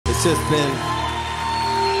just been,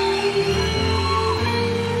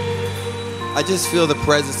 I just feel the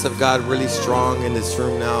presence of God really strong in this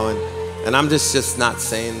room now, and I'm just not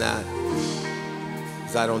saying that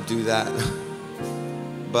because I don't do that.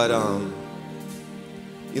 But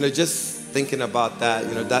you know, just thinking about that,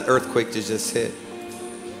 you know, that earthquake that just hit.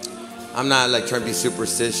 I'm not like trying to be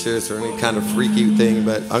superstitious or any kind of freaky thing,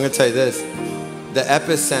 but I'm gonna tell you this: the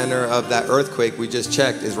epicenter of that earthquake we just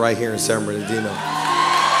checked is right here in San Bernardino.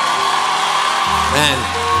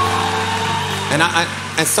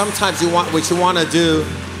 And sometimes what you want to do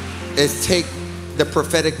is take the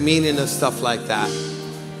prophetic meaning of stuff like that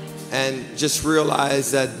and just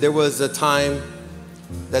realize that there was a time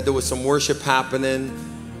that there was some worship happening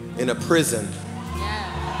in a prison.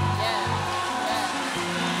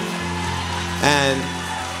 And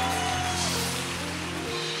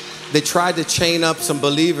they tried to chain up some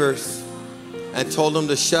believers and told them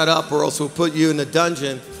to shut up or else we'll put you in a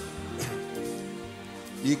dungeon.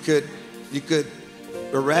 You could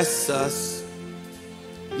arrest us,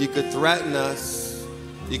 you could threaten us,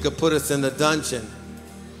 you could put us in the dungeon,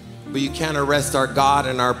 but you can't arrest our God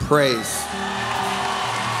and our praise.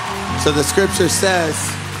 So the scripture says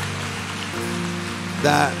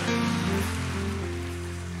that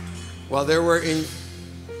while they were in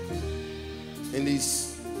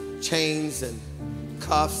these chains and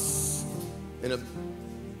cuffs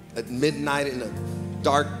at midnight in a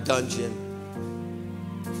dark dungeon,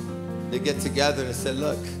 they get together and said,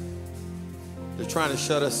 look, they're trying to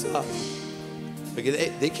shut us up because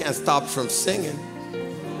they can't stop from singing.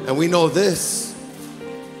 And we know this,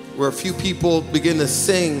 where a few people begin to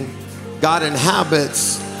sing, God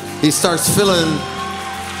inhabits. He starts filling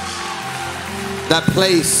that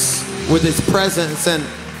place with his presence. And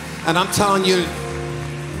I'm telling you,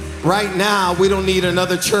 right now, we don't need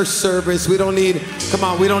another church service. We don't need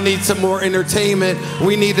some more entertainment.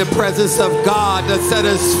 We need the presence of God to set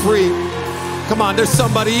us free. Come on, there's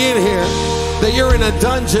somebody in here that you're in a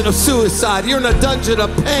dungeon of suicide. You're in a dungeon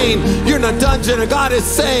of pain. You're in a dungeon, and God is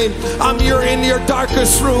saying, you're in your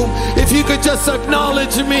darkest room. If you could just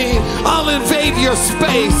acknowledge me, I'll invade your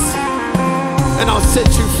space and I'll set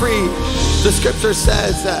you free. The scripture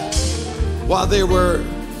says that while they were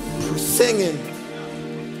singing,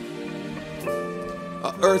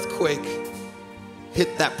 an earthquake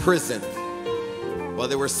hit that prison. While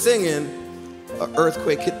they were singing, an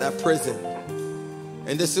earthquake hit that prison.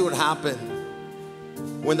 And this is what happened.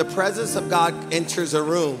 When the presence of God enters a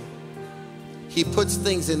room, he puts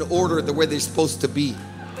things in order the way they're supposed to be.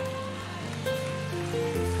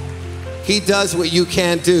 He does what you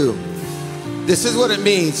can't do. This is what it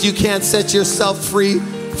means. You can't set yourself free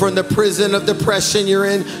from the prison of depression you're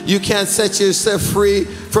in. You can't set yourself free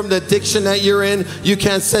from the addiction that you're in. You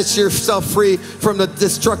can't set yourself free from the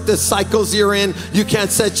destructive cycles you're in. You can't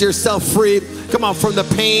set yourself free, come on, from the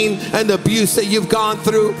pain and the abuse that you've gone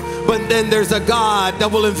through. But then there's a God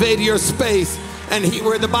that will invade your space. And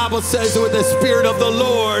where the Bible says, with the Spirit of the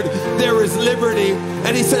Lord, there is liberty.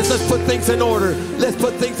 And he says, let's put things in order. Let's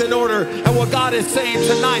put things in order. And what God is saying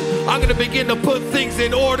tonight, I'm going to begin to put things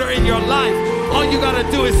in order in your life. All you got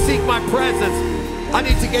to do is seek my presence. I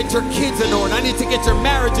need to get your kids in order. I need to get your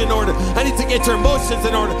marriage in order. I need to get your emotions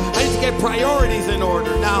in order. I need to get priorities in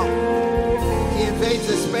order. Now, he invades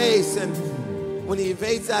the space. And when he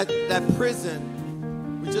invades that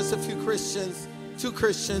prison, with just a few Christians, two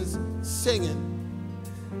Christians singing,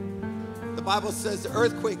 the Bible says the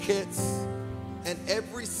earthquake hits and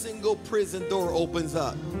every single prison door opens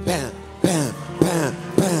up. Bam, bam, bam,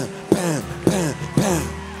 bam, bam, bam, bam.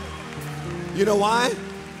 You know why?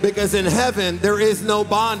 Because in heaven, there is no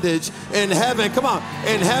bondage. In heaven, come on,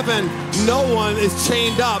 in heaven, no one is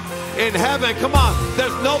chained up. In heaven, come on,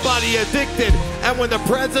 there's nobody addicted. And when the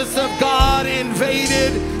presence of God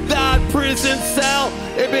invaded that prison cell,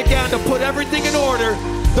 it began to put everything in order.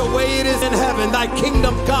 The way it is in heaven, thy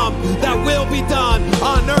kingdom come, that will be done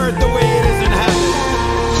on earth the way it is in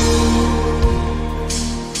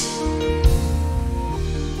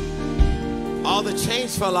heaven. All the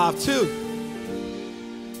chains fell off too.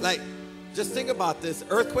 Like, just think about this.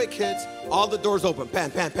 Earthquake hits, all the doors open.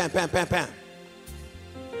 Bam, bam, bam, bam, bam, bam.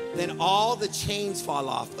 Then all the chains fall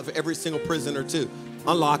off of every single prisoner too.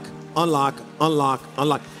 Unlock, unlock, unlock,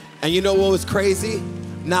 unlock. And you know what was crazy?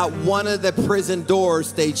 Not one of the prison doors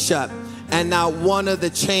stayed shut, and not one of the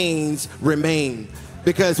chains remained.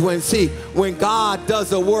 Because when God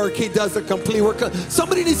does a work, he does a complete work.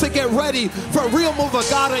 Somebody needs to get ready for a real move of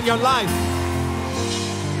God in your life.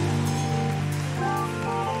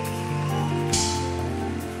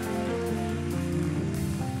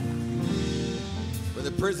 When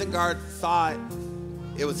the prison guard saw it,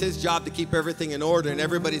 it was his job to keep everything in order, and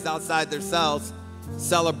everybody's outside their cells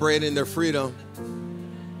celebrating their freedom.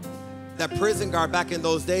 That prison guard back in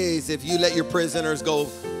those days, if you let your prisoners go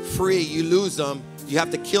free, you lose them. You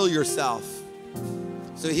have to kill yourself.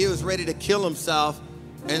 So he was ready to kill himself,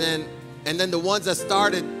 and then the ones that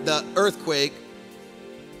started the earthquake,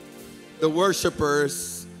 the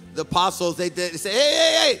worshipers, the apostles, they say,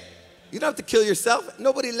 hey, you don't have to kill yourself.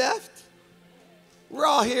 Nobody left. We're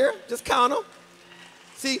all here. Just count them.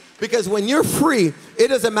 See, because when you're free, it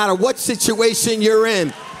doesn't matter what situation you're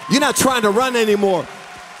in. You're not trying to run anymore.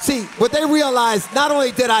 See, what they realized, not only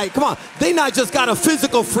did they not just got a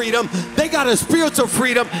physical freedom, they got a spiritual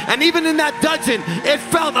freedom. And even in that dungeon, it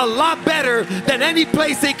felt a lot better than any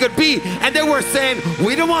place they could be. And they were saying,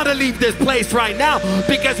 we don't want to leave this place right now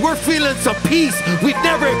because we're feeling some peace we've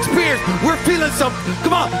never experienced. We're feeling some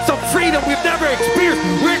freedom we've never experienced.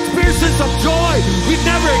 We're experiencing some joy we've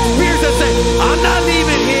never experienced. And say, I'm not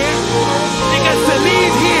leaving here because to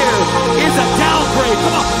leave here is a downgrade.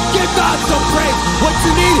 Come on, give God some praise. What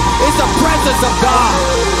you need is the presence of God.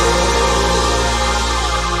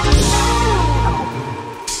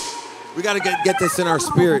 We got to get this in our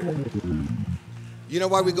spirit. You know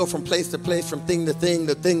why we go from place to place, from thing to thing,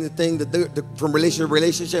 from relationship to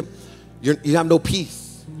relationship? You have no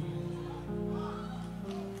peace.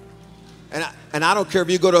 And I don't care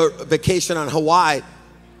if you go to a vacation on Hawaii,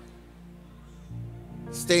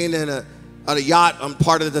 staying in on a yacht on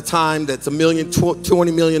part of the time that's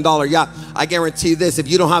 $20 million yacht. I guarantee this, if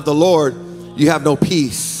you don't have the Lord, you have no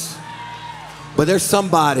peace. But there's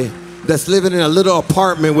somebody that's living in a little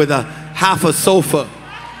apartment with half a sofa.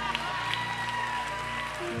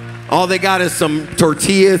 All they got is some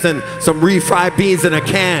tortillas and some refried beans in a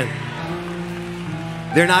can.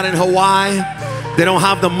 They're not in Hawaii. They don't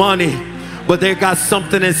have the money, but they got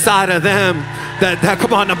something inside of them that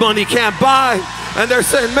come on, the money can't buy. And they're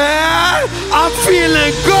saying, man, I'm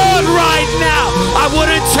feeling good right now. I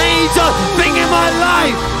wouldn't change a thing in my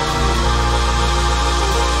life.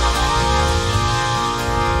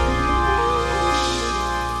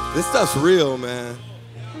 This stuff's real, man.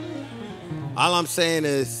 All I'm saying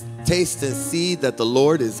is taste and see that the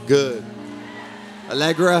Lord is good.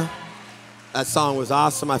 Allegra, that song was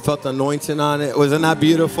awesome. I felt the anointing on it. Wasn't that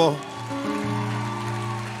beautiful?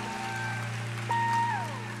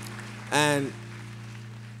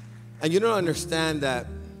 And you don't understand that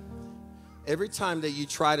every time that you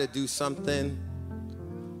try to do something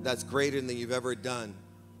that's greater than you've ever done,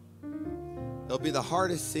 it'll be the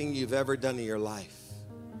hardest thing you've ever done in your life.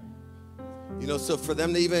 You know, so for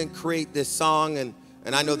them to even create this song, and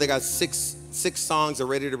I know they got six songs are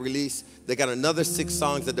ready to release. They got another 6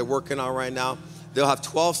 songs that they're working on right now. They'll have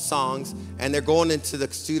 12 songs, and they're going into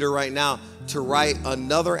the studio right now to write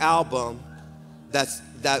another album that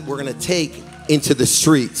we're gonna take into the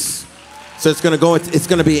streets. So it's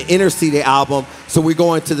gonna be an inner city album. So we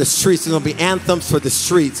go into the streets. It's gonna be anthems for the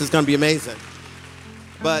streets. It's gonna be amazing.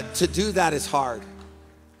 But to do that is hard.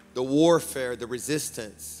 The warfare, the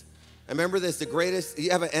resistance. And remember this, you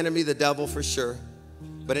have an enemy, the devil, for sure.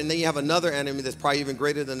 But then you have another enemy that's probably even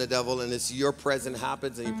greater than the devil, and it's your present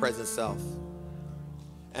happens and your present self.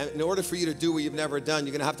 And in order for you to do what you've never done,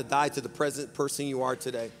 you're gonna have to die to the present person you are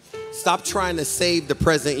today. Stop trying to save the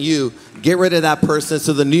present you. Get rid of that person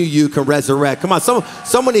so the new you can resurrect. Come on,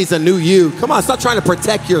 someone needs a new you. Come on, stop trying to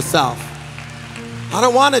protect yourself. I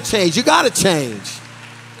don't want to change. You got to change.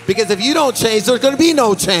 Because if you don't change, there's going to be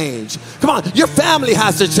no change. Come on, your family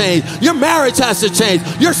has to change. Your marriage has to change.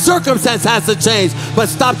 Your circumstance has to change. But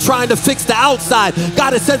stop trying to fix the outside.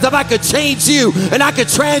 God has said, if I could change you and I could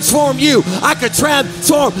transform you, I could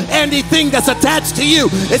transform anything that's attached to you.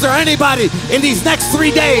 Is there anybody in these next 3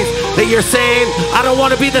 days that you're saying, I don't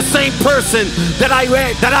want to be the same person that I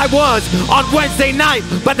was on Wednesday night,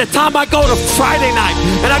 but the time I go to Friday night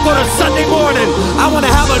and I go to Sunday morning, I want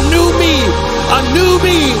to have a new me. A new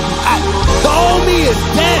me. The old me is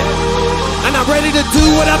dead. And I'm ready to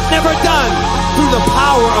do what I've never done through the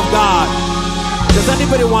power of God. Does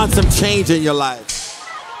anybody want some change in your life?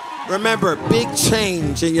 Remember, big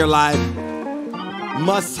change in your life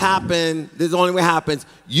must happen. This is the only way it happens.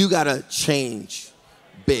 You got to change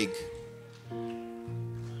big.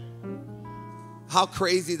 How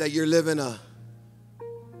crazy that you're living a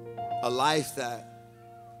life that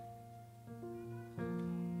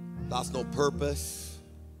lost no purpose.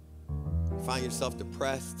 You find yourself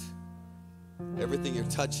depressed. Everything you're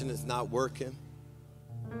touching is not working.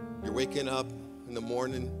 You're waking up in the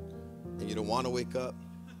morning and you don't want to wake up.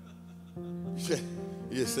 You're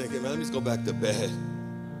just thinking, man, let me just go back to bed.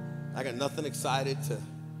 I got nothing excited to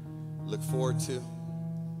look forward to.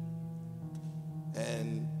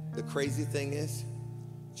 And the crazy thing is,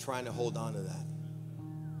 trying to hold on to that.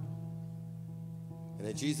 And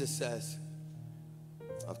then Jesus says,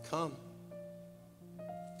 I've come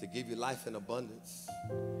to give you life in abundance.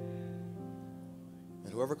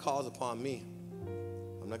 And whoever calls upon me,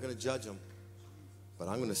 I'm not going to judge them, but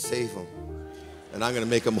I'm going to save them. And I'm going to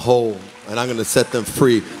make them whole. And I'm going to set them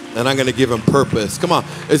free. And I'm going to give them purpose. Come on.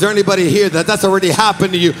 Is there anybody here that's already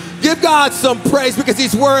happened to you? Give God some praise because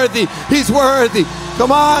he's worthy. He's worthy.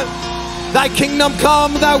 Come on. Thy kingdom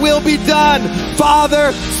come, thy will be done.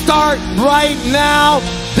 Father, start right now.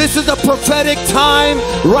 This is a prophetic time.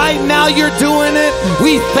 Right now you're doing it.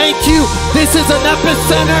 We thank you. This is an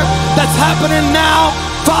epicenter that's happening now.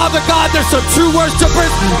 Father God, there's some true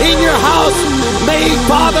worshipers in your house. May,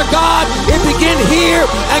 Father God, it begin here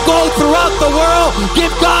and go throughout the world.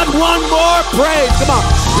 Give God one more praise. Come on.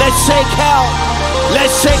 Let's shake hell.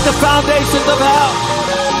 Let's shake the foundations of hell.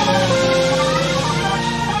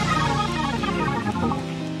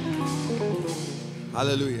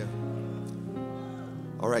 Hallelujah.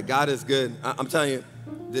 All right, God is good. I'm telling you,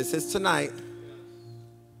 this is tonight.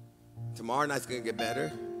 Tomorrow night's going to get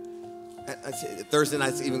better. Thursday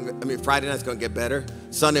night's Friday night's going to get better.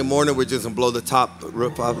 Sunday morning, we're just going to blow the top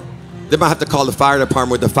roof off. They might have to call the fire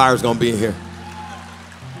department where the fire's going to be in here.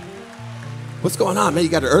 What's going on, man? You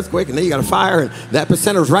got an earthquake and then you got a fire and the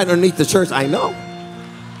epicenter is right underneath the church. I know.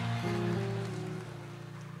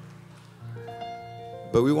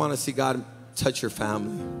 But we want to see God touch your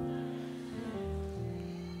family.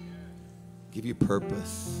 Give you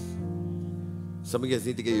purpose. Some of you guys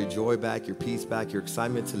need to get your joy back, your peace back, your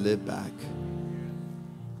excitement to live back.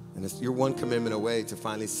 And you're one commitment away to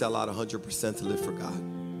finally sell out 100% to live for God.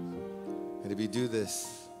 And if you do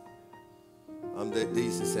this, they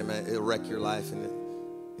used to say, man, it'll wreck your life, and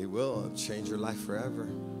it will change your life forever.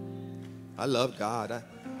 I love God.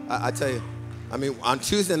 I tell you, on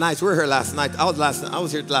Tuesday nights, we were here last night. I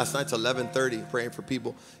was here last night till 11:30 praying for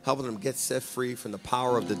people, helping them get set free from the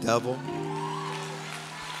power of the devil.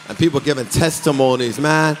 And people giving testimonies,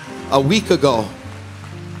 man. A week ago,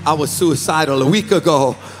 I was suicidal. A week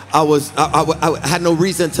ago, I had no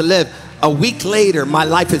reason to live. A week later, my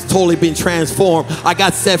life has totally been transformed. I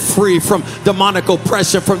got set free from demonic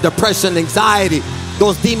oppression, from depression, anxiety.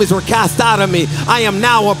 Those demons were cast out of me. I am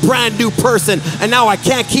now a brand new person, and now I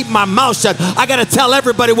can't keep my mouth shut. I got to tell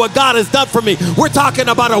everybody what God has done for me. We're talking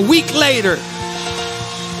about a week later.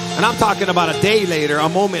 And I'm talking about a day later, a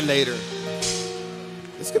moment later.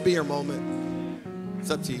 This could be your moment.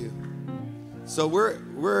 It's up to you. So we're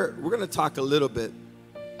going to talk a little bit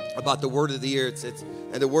about the word of the year.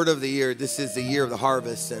 And the word of the year, this is the year of the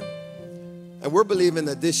harvest. And we're believing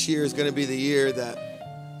that this year is going to be the year that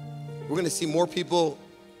we're going to see more people,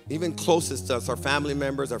 even closest to us, our family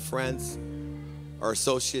members, our friends, our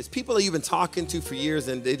associates, people that you've been talking to for years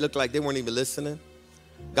and they look like they weren't even listening.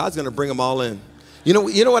 God's going to bring them all in. You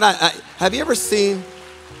know what? Have you ever seen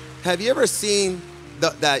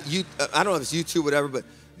that I don't know if it's YouTube or whatever, but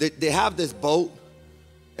they have this boat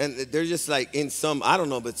and they're just like in some, I don't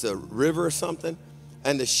know if it's a river or something,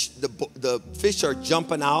 and the fish are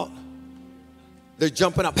jumping out. They're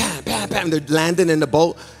jumping up, bam, bam, bam. They're landing in the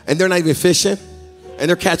boat, and they're not even fishing, and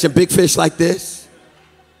they're catching big fish like this.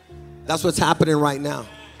 That's what's happening right now.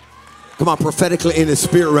 Come on, prophetically in the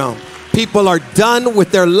spirit realm. People are done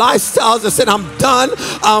with their lifestyles. They said, I'm done.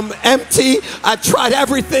 I'm empty. I tried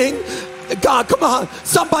everything. God, come on.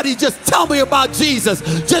 Somebody just tell me about Jesus.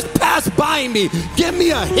 Just pass by me. Give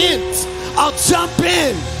me a hint. I'll jump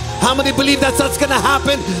in. How many believe that's what's going to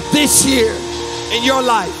happen this year in your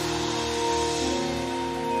life?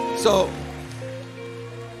 So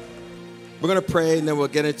we're going to pray and then we'll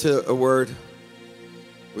get into a word.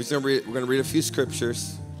 We're going to read a few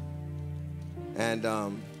scriptures. And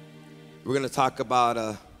we're going to talk about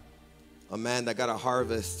a man that got a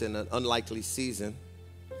harvest in an unlikely season.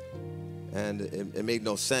 And it made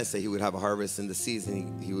no sense that he would have a harvest in the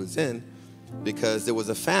season he was in because there was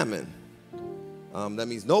a famine. That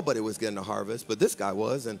means nobody was getting a harvest, but this guy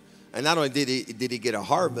was. And not only did he get a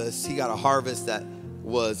harvest, he got a harvest that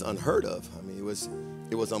was unheard of. I mean,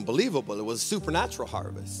 it was unbelievable. It was a supernatural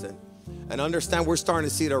harvest. And understand, we're starting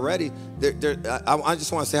to see it already. I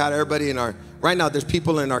just want to say hi to everybody right now. There's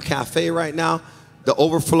people in our cafe right now. The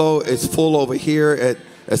overflow is full over here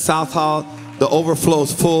at South Hall. The overflow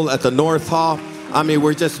is full at the North Hall. I mean,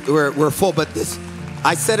 we're full. But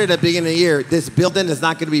I said it at the beginning of the year. This building is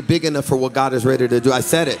not going to be big enough for what God is ready to do. I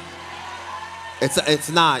said it.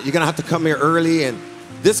 It's not. You're going to have to come here early, and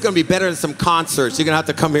this is going to be better than some concerts. You're going to have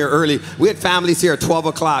to come here early. We had families here at 12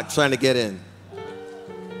 o'clock trying to get in.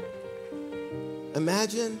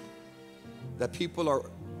 Imagine that people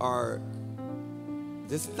are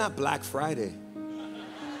this is not Black Friday.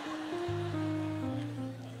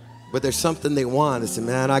 but there's something they want. They say,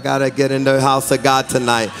 man, I got to get in the house of God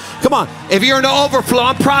tonight. Come on. If you're in the overflow,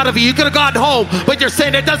 I'm proud of you. You could have gotten home, but you're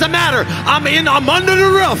saying it doesn't matter. I'm under the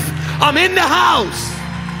roof. I'm in the house.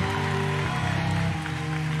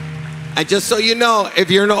 And just so you know, if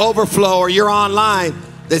you're in the overflow or you're online,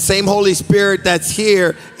 the same Holy Spirit that's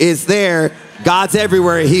here is there. God's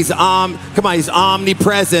everywhere. He's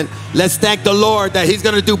omnipresent. Let's thank the Lord that he's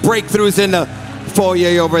going to do breakthroughs in the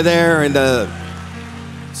foyer over there.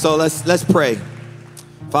 So let's pray.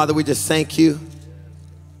 Father, we just thank you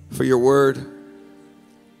for your word.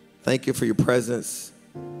 Thank you for your presence.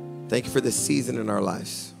 Thank you for this season in our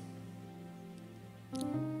lives.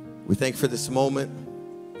 We thank you for this moment.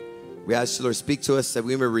 We ask you, Lord, speak to us that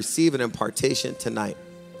we may receive an impartation tonight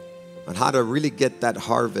on how to really get that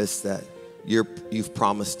harvest that you've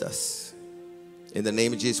promised us. In the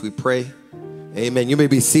name of Jesus, we pray. Amen. You may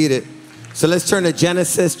be seated. So let's turn to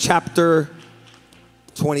Genesis chapter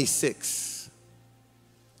 26.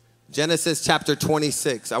 Genesis chapter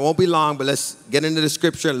 26. I won't be long, but let's get into the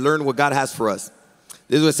scripture and learn what God has for us.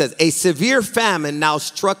 This is what it says. A severe famine now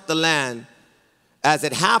struck the land as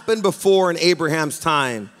it happened before in Abraham's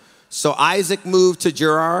time. So Isaac moved to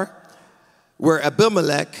Gerar, where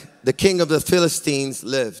Abimelech, the king of the Philistines,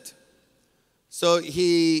 lived. So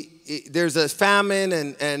there's a famine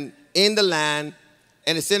and in the land,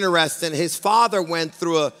 and it's interesting. His father went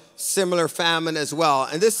through a similar famine as well.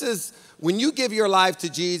 And this is, when you give your life to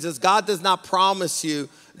Jesus, God does not promise you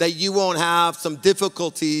that you won't have some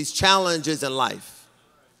difficulties, challenges in life.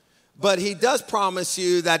 But he does promise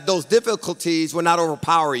you that those difficulties will not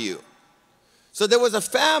overpower you. So there was a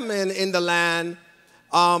famine in the land,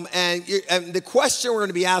 and the question we're going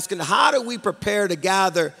to be asking, how do we prepare to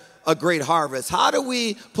gather a great harvest? How do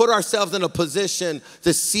we put ourselves in a position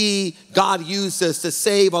to see God use us to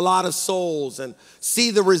save a lot of souls and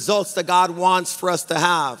see the results that God wants for us to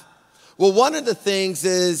have? Well, one of the things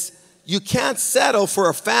is you can't settle for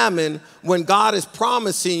a famine when God is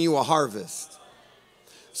promising you a harvest.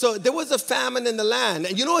 So there was a famine in the land,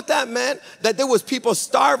 and you know what that meant? That there was people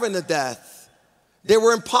starving to death. They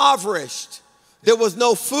were impoverished. There was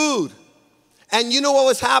no food. And you know what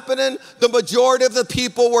was happening? The majority of the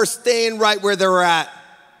people were staying right where they were at.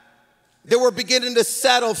 They were beginning to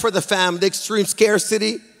settle for the famine, the extreme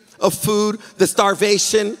scarcity of food, the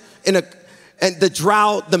starvation, and the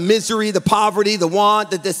drought, the misery, the poverty, the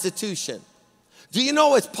want, the destitution. Do you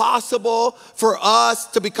know it's possible for us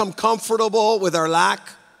to become comfortable with our lack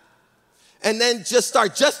and then just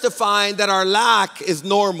start justifying that our lack is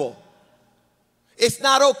normal? It's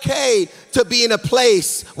not okay to be in a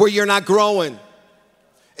place where you're not growing.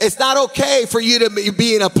 It's not okay for you to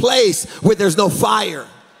be in a place where there's no fire.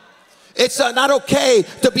 It's not okay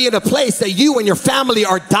to be in a place that you and your family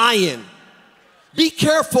are dying. Be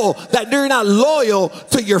careful that you're not loyal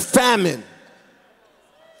to your famine.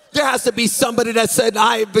 There has to be somebody that said,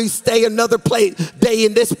 if we stay another day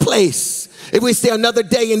in this place, if we stay another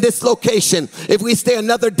day in this location, if we stay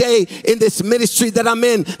another day in this ministry that I'm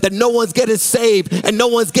in, that no one's getting saved and no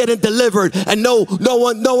one's getting delivered and no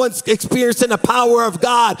one's experiencing the power of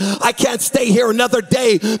God. I can't stay here another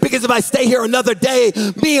day, because if I stay here another day,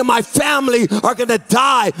 me and my family are going to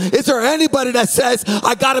die. Is there anybody that says,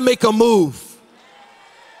 I got to make a move?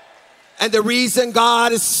 And the reason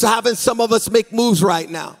God is having some of us make moves right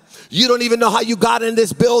now, you don't even know how you got in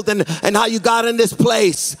this building and how you got in this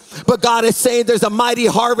place. But God is saying there's a mighty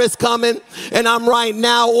harvest coming. And I'm right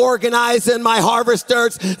now organizing my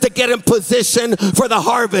harvesters to get in position for the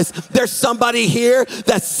harvest. There's somebody here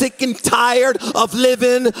that's sick and tired of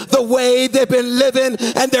living the way they've been living.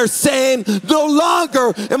 And they're saying, no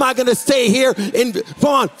longer am I going to stay here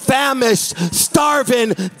famished,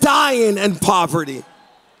 starving, dying, and poverty.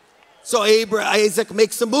 So Isaac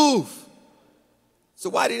makes a move. So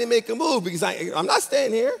why did he make a move? Because I'm not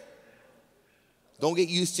staying here. Don't get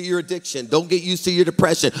used to your addiction. Don't get used to your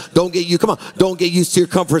depression. Don't get used to your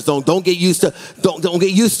comfort zone. Don't get used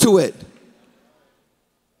to it.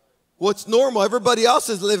 What's normal? Everybody else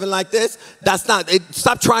is living like this. That's not it.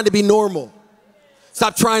 Stop trying to be normal.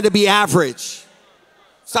 Stop trying to be average.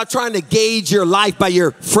 Stop trying to gauge your life by your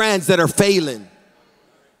friends that are failing.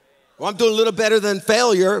 Well, I'm doing a little better than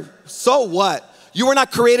failure. So what? You were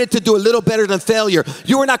not created to do a little better than failure.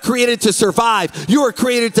 You were not created to survive. You were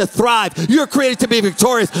created to thrive. You were created to be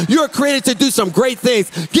victorious. You were created to do some great things.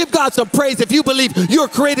 Give God some praise if you believe you were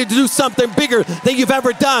created to do something bigger than you've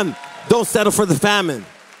ever done. Don't settle for the famine.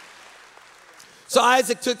 So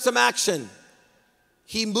Isaac took some action.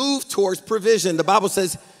 He moved towards provision. The Bible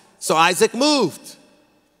says, so Isaac moved.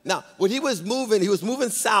 Now, when he was moving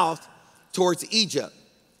south towards Egypt.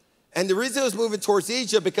 And the reason he was moving towards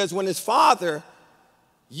Egypt, because when his father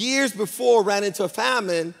years before ran into a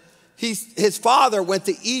famine, his father went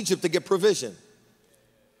to Egypt to get provision.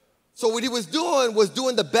 So what he was doing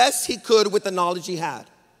the best he could with the knowledge he had.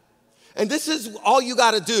 And this is all you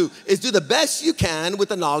got to do, is do the best you can with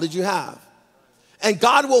the knowledge you have. And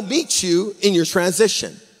God will meet you in your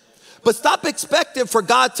transition. But stop expecting for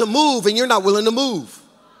God to move and you're not willing to move.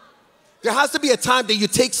 There has to be a time that you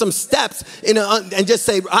take some steps and just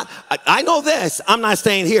say, I know this. I'm not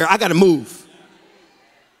staying here. I got to move.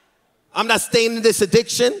 I'm not staying in this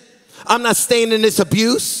addiction. I'm not staying in this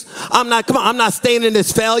abuse. I'm not staying in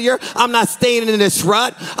this failure. I'm not staying in this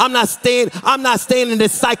rut. I'm not staying in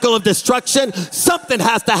this cycle of destruction. Something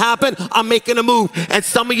has to happen. I'm making a move. And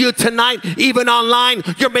some of you tonight, even online,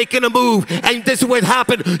 you're making a move. And this is what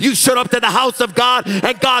happened. You showed up to the house of God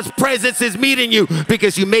and God's presence is meeting you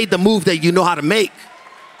because you made the move that you know how to make.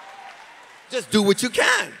 Just do what you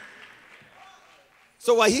can.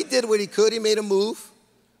 So while he did what he could, he made a move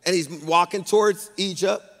and he's walking towards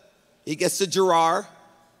Egypt. He gets to Gerar,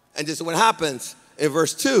 and this is what happens in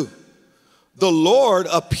verse 2. The Lord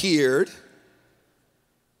appeared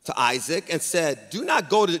to Isaac and said, do not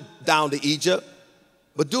go down to Egypt,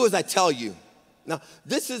 but do as I tell you. Now,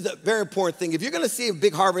 this is a very important thing. If you're going to see a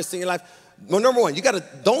big harvest in your life, well, number one,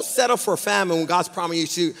 don't settle for a famine when God's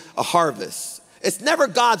promised you a harvest. It's never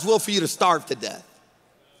God's will for you to starve to death.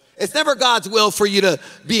 It's never God's will for you to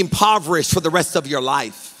be impoverished for the rest of your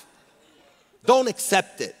life. Don't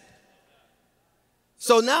accept it.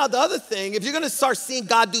 So now the other thing, if you're going to start seeing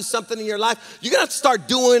God do something in your life, you're going to start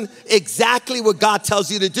doing exactly what God tells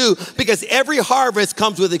you to do because every harvest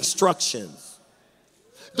comes with instructions.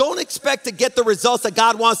 Don't expect to get the results that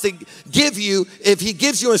God wants to give you if he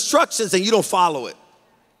gives you instructions and you don't follow it.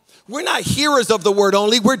 We're not hearers of the word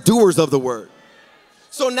only, we're doers of the word.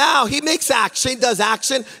 So now he makes action, does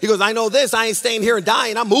action. He goes, I know this, I ain't staying here and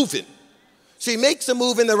dying, I'm moving. So he makes a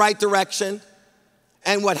move in the right direction.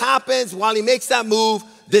 And what happens while he makes that move,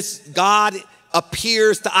 this God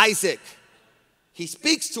appears to Isaac. He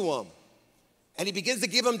speaks to him and he begins to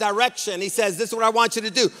give him direction. He says, this is what I want you to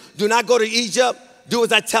do. Do not go to Egypt. Do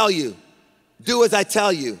as I tell you. Do as I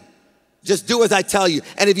tell you. Just do as I tell you.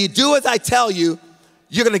 And if you do as I tell you,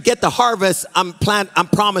 you're going to get the harvest I'm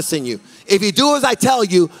promising you. If you do as I tell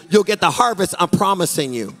you, you'll get the harvest I'm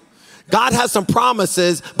promising you. God has some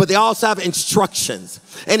promises, but they also have instructions.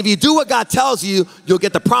 And if you do what God tells you, you'll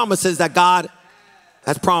get the promises that God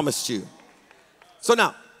has promised you. So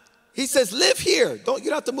now, he says, live here. You don't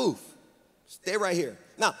have to move. Stay right here.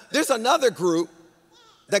 Now, there's another group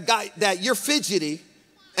that you're fidgety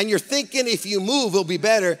and you're thinking if you move, it'll be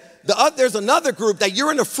better. There's another group that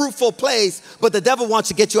you're in a fruitful place, but the devil wants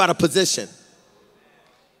to get you out of position.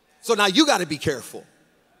 So now you got to be careful.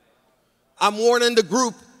 I'm warning the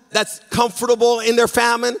group that's comfortable in their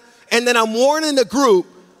famine. And then I'm warning the group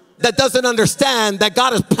that doesn't understand that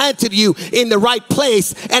God has planted you in the right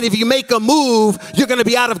place. And if you make a move, you're going to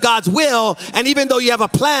be out of God's will. And even though you have a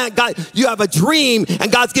plan, you have a dream,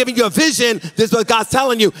 and God's giving you a vision, this is what God's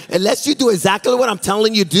telling you. Unless you do exactly what I'm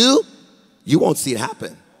telling you do, you won't see it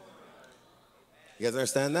happen. You guys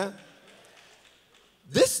understand that?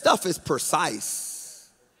 This stuff is precise.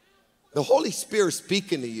 The Holy Spirit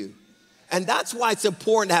speaking to you. And that's why it's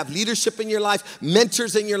important to have leadership in your life,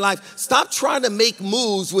 mentors in your life. Stop trying to make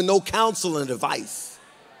moves with no counsel and advice.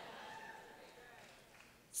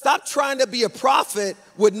 Stop trying to be a prophet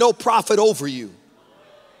with no prophet over you.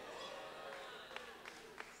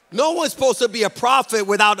 No one's supposed to be a prophet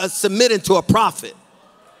without submitting to a prophet.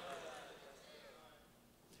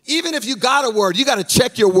 Even if you got a word, you got to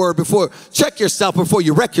check your word check yourself before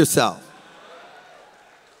you wreck yourself.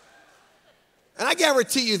 And I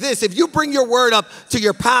guarantee you this, if you bring your word up to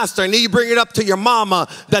your pastor and then you bring it up to your mama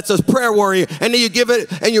that's a prayer warrior, and then you give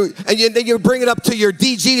it and then you bring it up to your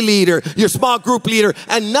DG leader, your small group leader,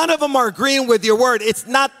 and none of them are agreeing with your word, it's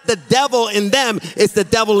not the devil in them, it's the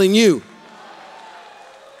devil in you.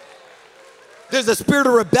 There's a spirit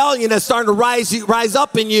of rebellion that's starting to rise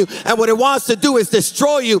up in you, and what it wants to do is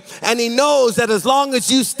destroy you. And he knows that as long as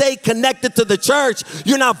you stay connected to the church,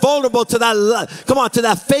 you're not vulnerable to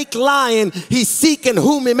that fake lion. He's seeking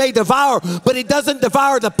whom he may devour, but he doesn't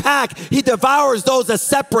devour the pack. He devours those that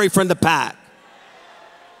separate from the pack.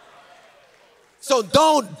 So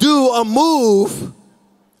don't do a move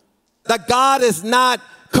that God is not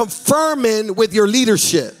confirming with your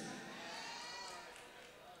leadership.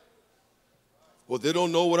 Well, they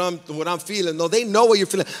don't know what I'm feeling. No, they know what you're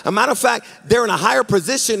feeling. As a matter of fact, they're in a higher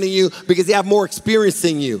position than you because they have more experience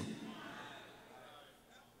than you.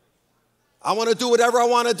 I want to do whatever I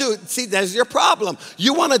want to do. See, that's your problem.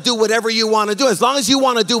 You want to do whatever you want to do. As long as you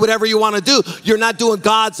want to do whatever you want to do, you're not doing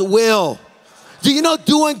God's will. Do you know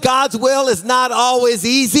doing God's will is not always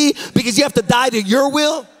easy because you have to die to your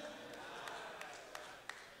will?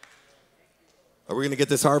 Are we going to get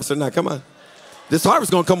this harvest or not? Come on. This harvest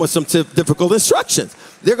is going to come with some difficult instructions.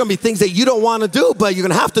 There are going to be things that you don't want to do, but you're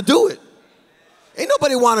going to have to do it. Ain't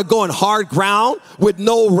nobody want to go in hard ground with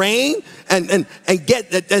no rain and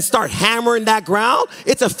start hammering that ground.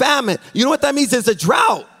 It's a famine. You know what that means? It's a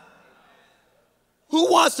drought.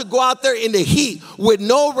 Who wants to go out there in the heat with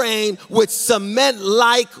no rain, with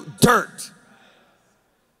cement-like dirt?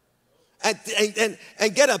 And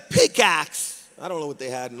get a pickaxe. I don't know what they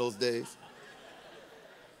had in those days.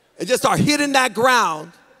 And just start hitting that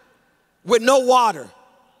ground with no water.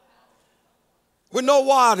 With no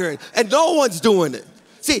water, and no one's doing it.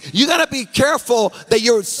 See, you gotta be careful that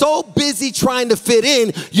you're so busy trying to fit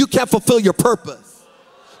in, you can't fulfill your purpose.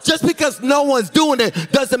 Just because no one's doing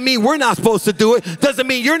it doesn't mean we're not supposed to do it, doesn't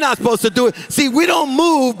mean you're not supposed to do it. See, we don't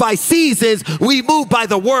move by seasons, we move by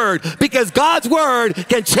the word, because God's word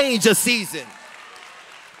can change a season.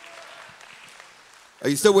 Are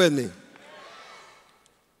you still with me?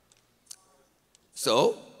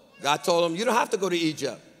 So, God told him, you don't have to go to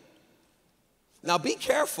Egypt. Now be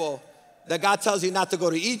careful that God tells you not to go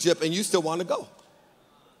to Egypt and you still want to go.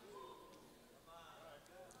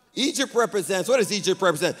 Egypt represents, what does Egypt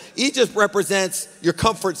represent? Egypt represents your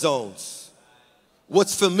comfort zones,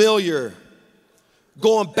 what's familiar,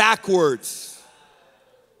 going backwards.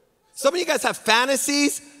 Some of you guys have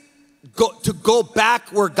fantasies to go back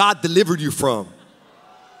where God delivered you from.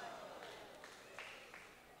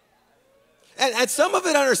 And some of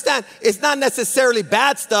it, understand, it's not necessarily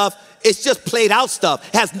bad stuff. It's just played out stuff.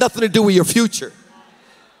 It has nothing to do with your future.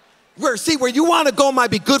 Where you want to go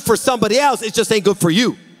might be good for somebody else. It just ain't good for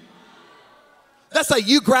you. That's like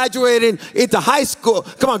you graduating into high school.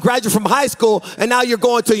 Come on, graduate from high school, and now you're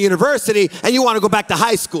going to university, and you want to go back to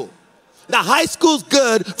high school. Now, high school's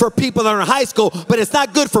good for people that are in high school, but it's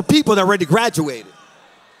not good for people that already graduated.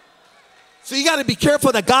 So you got to be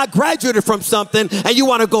careful that God graduated from something and you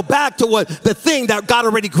want to go back to the thing that God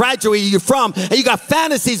already graduated you from, and you got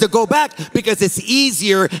fantasies to go back because it's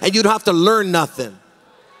easier and you don't have to learn nothing.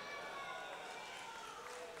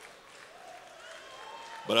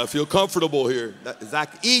 But I feel comfortable here.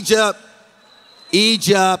 Exactly. Egypt.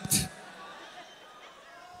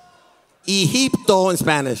 Egipto in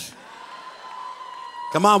Spanish.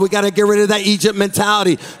 Come on, we got to get rid of that Egypt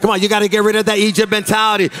mentality. Come on, you got to get rid of that Egypt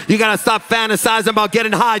mentality. You got to stop fantasizing about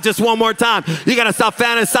getting high just one more time. You got to stop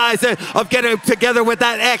fantasizing of getting together with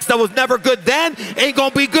that ex that was never good then, ain't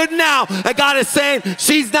going to be good now. And God is saying,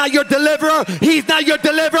 she's not your deliverer. He's not your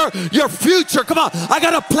deliverer. Your future, come on, I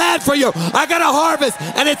got a plan for you. I got a harvest,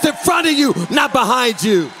 and it's in front of you, not behind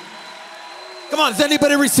you. Come on, is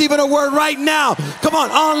anybody receiving a word right now? Come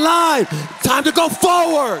on, online. Time to go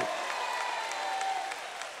forward.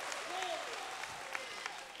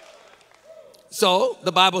 So,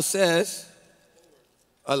 the Bible says,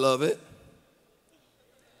 I love it,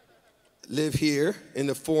 live here in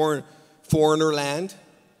the foreigner land.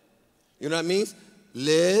 You know what it means?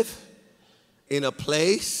 Live in a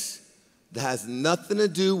place that has nothing to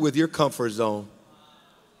do with your comfort zone.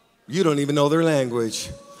 You don't even know their language.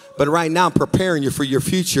 But right now, I'm preparing you for your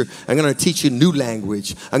future. I'm going to teach you new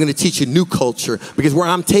language. I'm going to teach you new culture. Because where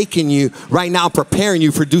I'm taking you, right now, I'm preparing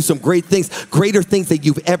you for do some great things, greater things that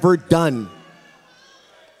you've ever done.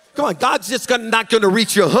 Come on, God's just not going to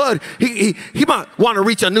reach your hood. He might want to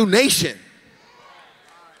reach a new nation.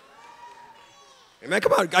 Amen.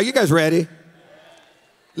 Come on, are you guys ready?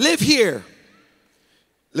 Live here.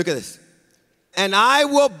 Look at this. And I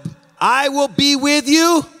will be with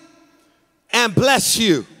you and bless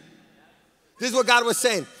you. This is what God was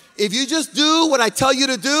saying. If you just do what I tell you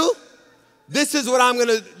to do, this is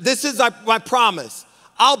my promise.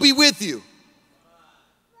 I'll be with you.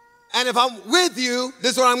 And if I'm with you,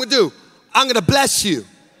 this is what I'm going to do. I'm going to bless you.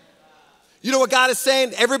 You know what God is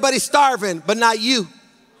saying? Everybody's starving, but not you.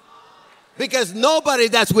 Because nobody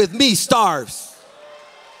that's with me starves.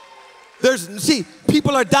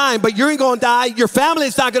 People are dying, but you ain't going to die. Your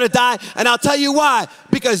family's not going to die. And I'll tell you why.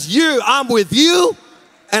 Because I'm with you,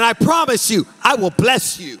 and I promise you, I will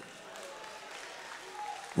bless you.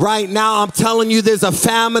 Right now, I'm telling you, there's a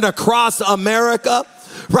famine across America.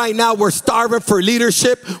 Right now, we're starving for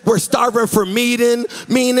leadership. We're starving for meaning.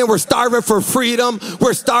 We're starving for freedom.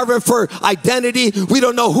 We're starving for identity. We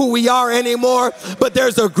don't know who we are anymore. But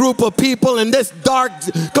there's a group of people in this dark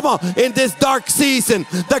season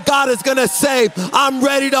that God is going to say, I'm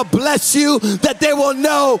ready to bless you, that they will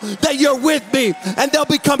know that you're with me, and they'll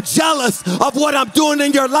become jealous of what I'm doing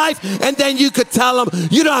in your life. And then you could tell them,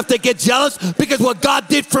 you don't have to get jealous, because what God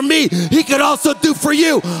did for me, he could also do for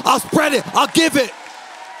you. I'll spread it. I'll give it.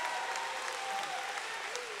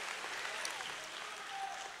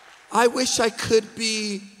 I wish I could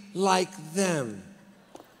be like them.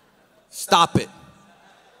 Stop it.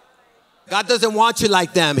 God doesn't want you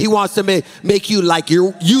like them. He wants to make you like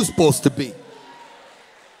you're supposed to be.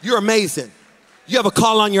 You're amazing. You have a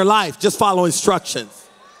call on your life. Just follow instructions.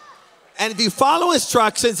 And if you follow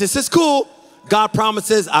instructions, this is cool. God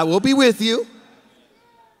promises, I will be with you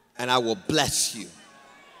and I will bless you.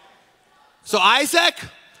 So Isaac,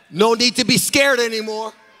 no need to be scared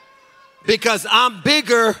anymore, because I'm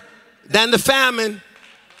bigger than the famine.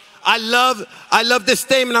 I love this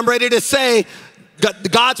statement. I'm ready to say,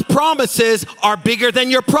 God's promises are bigger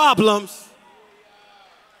than your problems.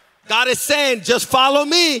 God is saying, just follow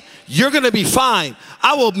me. You're going to be fine.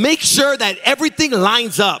 I will make sure that everything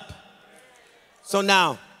lines up. So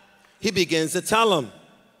now he begins to tell him,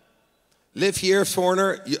 live here,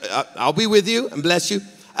 foreigner. I'll be with you and bless you.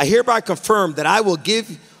 I hereby confirm that I will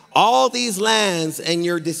give all these lands and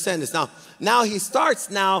your descendants. Now he starts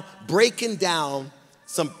now breaking down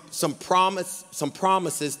some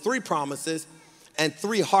promises, 3 promises and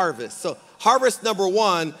 3 harvests. So harvest number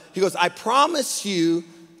 1, he goes, I promise you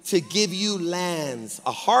to give you lands,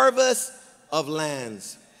 a harvest of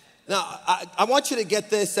lands. Now, I want you to get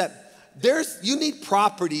this, that you need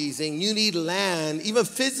properties and you need land, even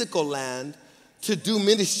physical land, to do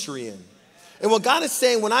ministry in. And what God is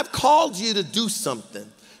saying, when I've called you to do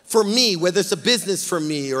something for me, whether it's a business for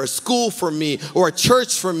me or a school for me or a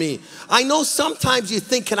church for me, I know sometimes you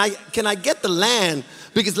think, can I get the land?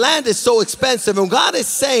 Because land is so expensive. And God is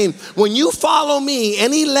saying, when you follow me,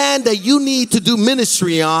 any land that you need to do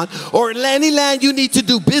ministry on, or any land you need to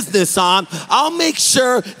do business on, I'll make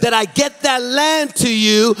sure that I get that land to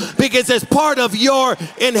you, because it's part of your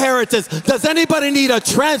inheritance. Does anybody need a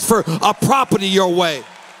transfer of property your way?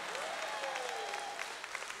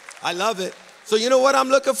 I love it. So you know what I'm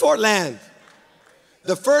looking for? Land.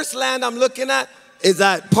 The first land I'm looking at is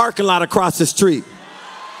that parking lot across the street.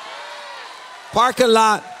 Parking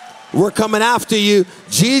lot, we're coming after you.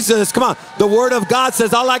 Jesus, come on. The word of God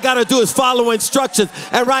says all I got to do is follow instructions.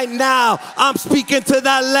 And right now, I'm speaking to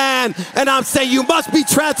that land, and I'm saying you must be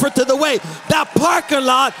transferred to the way. That parking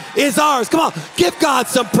lot is ours. Come on, give God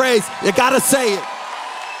some praise. You got to say it.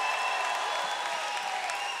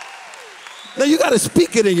 Now, you got to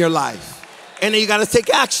speak it in your life, and then you got to take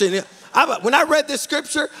action. When I read this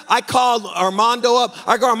scripture, I called Armando up.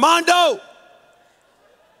 I go, Armando.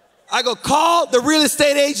 I go, call the real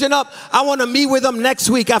estate agent up. I want to meet with him next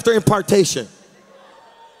week after impartation.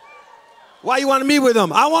 Why you want to meet with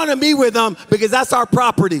him? I want to meet with him because that's our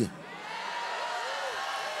property.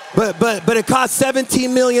 But it costs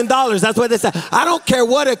 $17 million. That's what they said. I don't care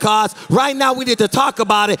what it costs. Right now we need to talk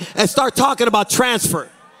about it and start talking about transfer.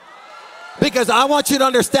 Because I want you to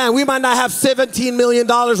understand, we might not have $17 million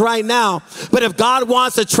right now, but if God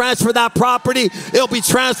wants to transfer that property, it'll be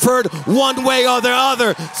transferred one way or the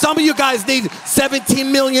other. Some of you guys need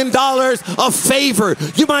 $17 million of favor.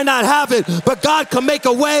 You might not have it, but God can make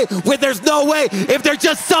a way where there's no way if there's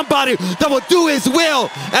just somebody that will do his will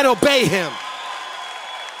and obey him.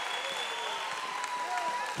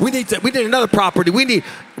 We need another property. We need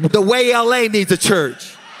the way LA needs a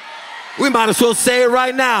church. We might as well say it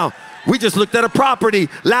right now. We just looked at a property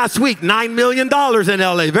last week, $9 million in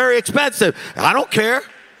LA, very expensive. I don't care.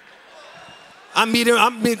 I'm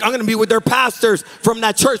going to meet with their pastors from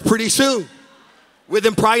that church pretty soon. With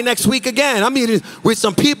them probably next week again. I'm meeting with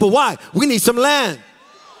some people. Why? We need some land.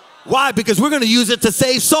 Why? Because we're going to use it to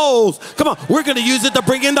save souls. Come on, we're going to use it to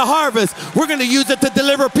bring in the harvest. We're going to use it to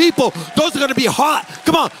deliver people. Those are going to be hot.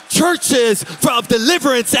 Come on, churches of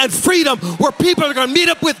deliverance and freedom where people are going to meet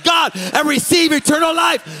up with God and receive eternal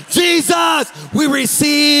life. Jesus, we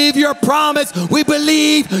receive your promise. We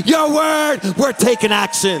believe your word. We're taking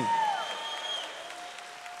action.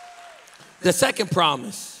 The second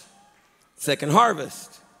promise, second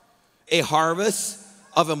harvest, a harvest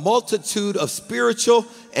of a multitude of spiritual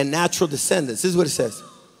and natural descendants. This is what it says.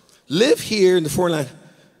 Live here in the foreign land.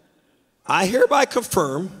 I hereby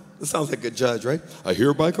confirm, this sounds like a judge, right? I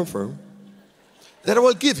hereby confirm that I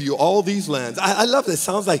will give you all these lands. I love this.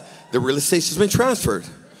 Sounds like the real estate has been transferred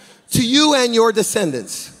to you and your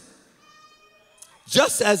descendants.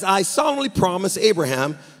 just as I solemnly promised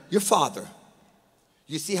Abraham, your father.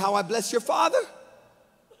 You see how I bless your father?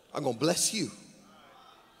 I'm going to bless you.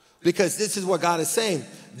 Because this is what God is saying.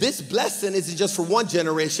 This blessing isn't just for one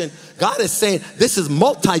generation. God is saying this is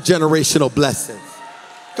multi-generational blessings.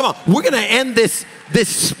 Come on, we're going to end this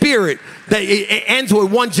spirit that it ends with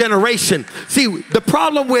one generation. See, the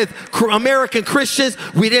problem with American Christians,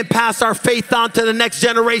 we didn't pass our faith on to the next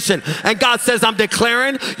generation. And God says, I'm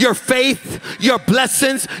declaring your faith, your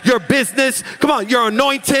blessings, your business, come on, your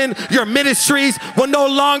anointing, your ministries will no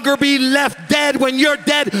longer be left dead. When you're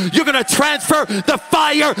dead, you're going to transfer the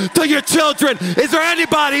fire to your children. Is there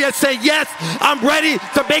anybody that say, yes, I'm ready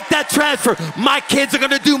to make that transfer? My kids are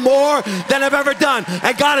going to do more than I've ever done.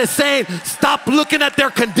 And God is saying, stop looking at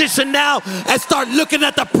their condition now and start looking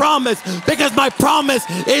at the promise, because my promise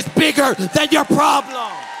is bigger than your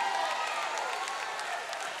problem.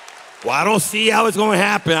 Well, I don't see how it's going to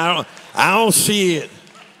happen. I don't see it.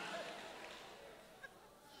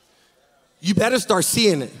 You better start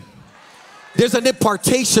seeing it. There's an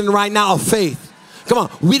impartation right now of faith. Come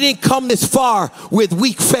on, we didn't come this far with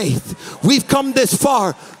weak faith. We've come this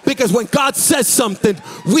far because when God says something,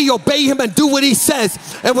 we obey him and do what he says.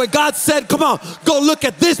 And when God said, come on, go look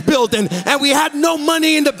at this building, and we had no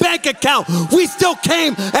money in the bank account, we still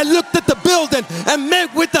came and looked at the building and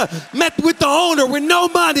met with the owner with no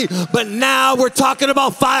money. But now we're talking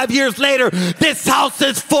about 5 years later, this house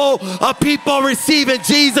is full of people receiving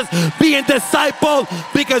Jesus, being discipled,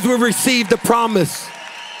 because we received the promise.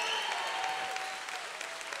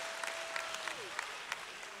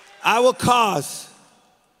 I will cause,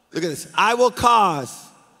 look at this, I will cause,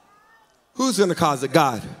 who's going to cause it?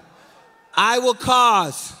 God. I will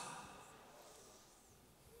cause,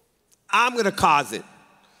 I'm going to cause it.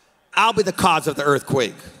 I'll be the cause of the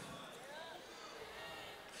earthquake.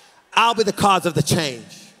 I'll be the cause of the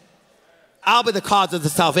change. I'll be the cause of the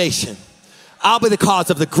salvation. I'll be the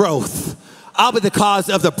cause of the growth. I'll be the cause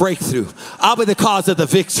of the breakthrough. I'll be the cause of the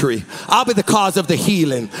victory. I'll be the cause of the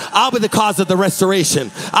healing. I'll be the cause of the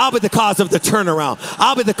restoration. I'll be the cause of the turnaround.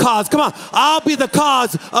 I'll be the cause, come on, I'll be the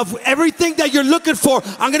cause of everything that you're looking for.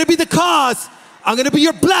 I'm going to be the cause. I'm going to be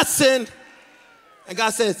your blessing. And God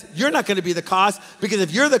says, you're not going to be the cause, because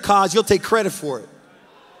if you're the cause, you'll take credit for it.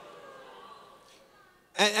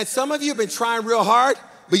 And some of you have been trying real hard,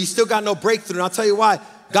 but you still got no breakthrough. And I'll tell you why.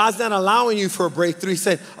 God's not allowing you for a breakthrough. He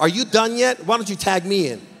said, are you done yet? Why don't you tag me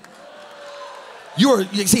in? You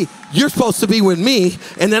see, you're supposed to be with me,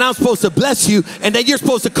 and then I'm supposed to bless you, and then you're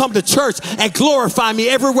supposed to come to church and glorify me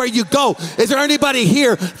everywhere you go. Is there anybody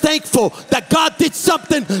here thankful that God did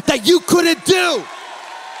something that you couldn't do?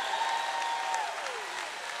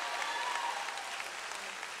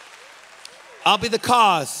 I'll be the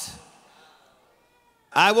cause.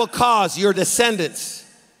 I will cause your descendants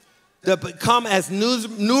to become as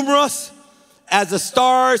numerous as the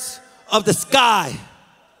stars of the sky.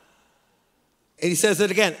 And he says it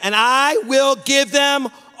again. And I will give them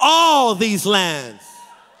all these lands,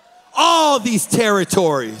 all these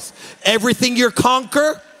territories. Everything you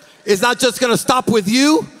conquer is not just going to stop with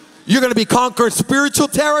you. You're going to be conquering spiritual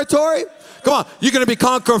territory. Come on, you're going to be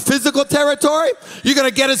conquering physical territory. You're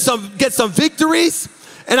going to get some victories.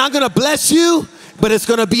 And I'm going to bless you, but it's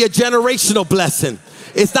going to be a generational blessing.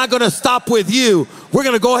 It's not going to stop with you. We're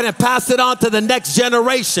going to go ahead and pass it on to the next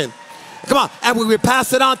generation. Come on. And when we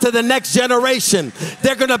pass it on to the next generation,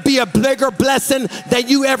 they're going to be a bigger blessing than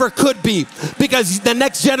you ever could be. Because the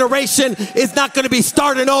next generation is not going to be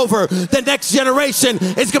starting over. The next generation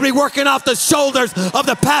is going to be working off the shoulders of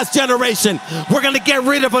the past generation. We're going to get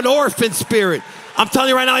rid of an orphan spirit. I'm telling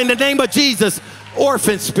you right now, in the name of Jesus,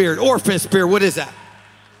 orphan spirit, what is that?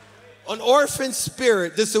 An orphan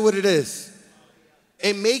spirit, this is what it is.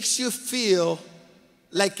 It makes you feel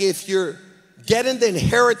like if you're getting the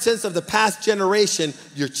inheritance of the past generation,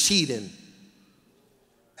 you're cheating.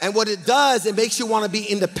 And what it does, it makes you want to be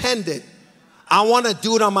independent. I want to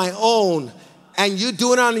do it on my own. And you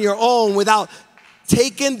do it on your own without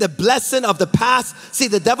taking the blessing of the past. See,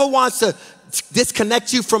 the devil wants to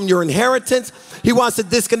disconnect you from your inheritance. He wants to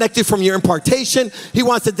disconnect you from your impartation. He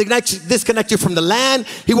wants to disconnect you from the land.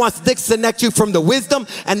 He wants to disconnect you from the wisdom.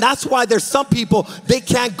 And that's why there's some people, they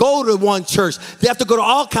can't go to one church. They have to go to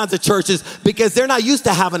all kinds of churches because they're not used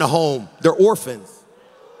to having a home. They're orphans.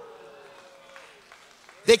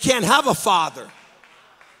 They can't have a father.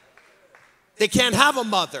 They can't have a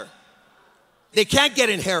mother. They can't get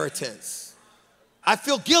inheritance. I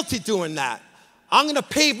feel guilty doing that. I'm going to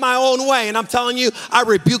pave my own way. And I'm telling you, I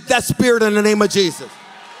rebuke that spirit in the name of Jesus.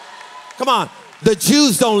 Come on. The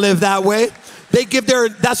Jews don't live that way.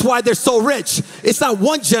 That's why they're so rich. It's not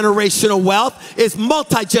one generational wealth, it's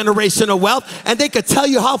multi-generational wealth. And they could tell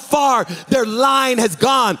you how far their line has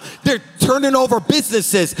gone. They're turning over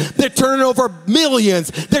businesses. They're turning over millions.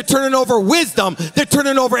 They're turning over wisdom. They're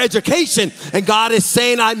turning over education. And God is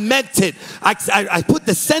saying, I meant it. I put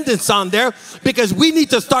descendants on there because we need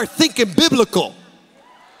to start thinking biblical.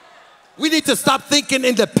 We need to stop thinking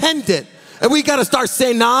independent. And we got to start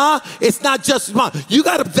saying, nah, it's not just mine. You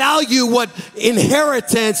got to value what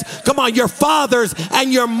inheritance, come on, your fathers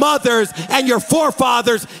and your mothers and your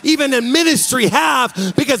forefathers, even in ministry, have.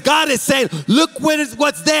 Because God is saying, look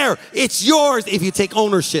what's there. It's yours if you take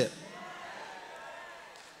ownership.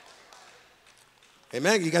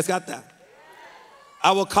 Amen. You guys got that?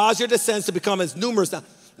 I will cause your descendants to become as numerous.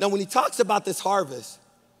 Now, when he talks about this harvest,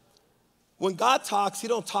 when God talks, he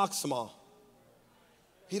don't talk small.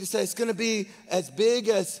 He just says it's going to be as big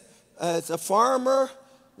as a farmer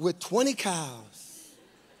with 20 cows.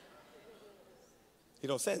 He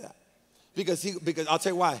don't say that. Because I'll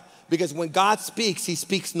tell you why. Because when God speaks, he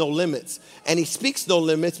speaks no limits. And he speaks no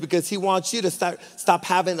limits because he wants you to stop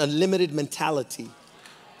having a limited mentality.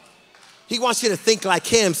 He wants you to think like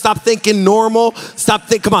him. Stop thinking normal. Stop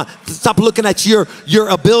looking at your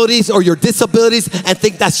abilities or your disabilities and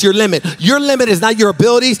think that's your limit. Your limit is not your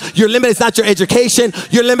abilities. Your limit is not your education.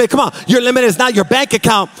 Your limit is not your bank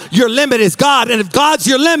account. Your limit is God. And if God's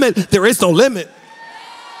your limit, there is no limit.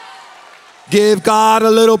 Give God a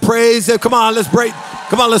little praise. Come on, let's raise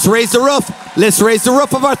the roof. Let's raise the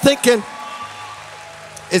roof of our thinking.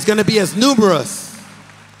 It's going to be as numerous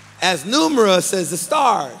as the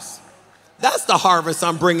stars. That's the harvest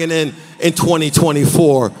I'm bringing in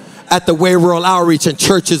 2024 at the Way Rural Outreach and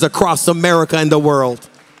churches across America and the world.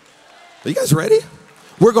 Are you guys ready?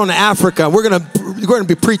 We're going to Africa. We're going to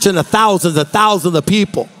be preaching to thousands of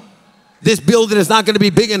people. This building is not going to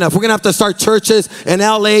be big enough. We're going to have to start churches in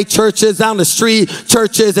LA, churches down the street,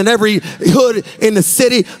 churches in every hood in the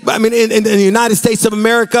city. I mean, in the United States of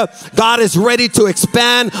America, God is ready to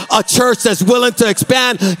expand a church that's willing to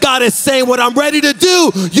expand. God is saying, what I'm ready to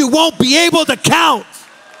do, you won't be able to count.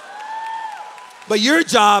 But your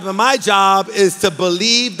job and my job is to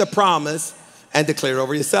believe the promise and declare it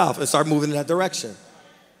over yourself and start moving in that direction.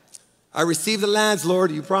 I received the lands,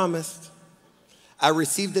 Lord, you promised. I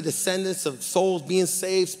received the descendants of souls being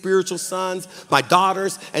saved, spiritual sons, my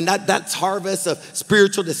daughters, and that harvest of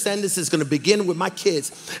spiritual descendants is going to begin with my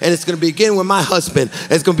kids, and it's going to begin with my husband,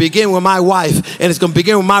 and it's going to begin with my wife, and it's going to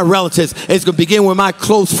begin with my relatives, and it's going to begin with my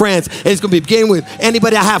close friends, and it's going to begin with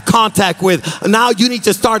anybody I have contact with. Now you need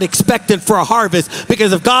to start expecting for a harvest,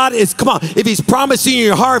 because if he's promising you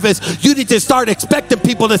your harvest, you need to start expecting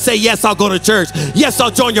people to say, yes, I'll go to church. Yes,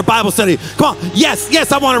 I'll join your Bible study. Come on.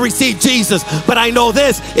 Yes, I want to receive Jesus, but I know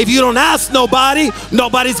this, if you don't ask nobody's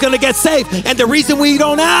going to get saved. And the reason we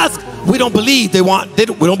don't ask, we don't believe they want it.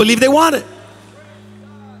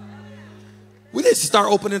 We need to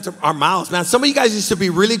start opening our mouths, man. Some of you guys used to be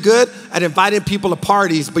really good at inviting people to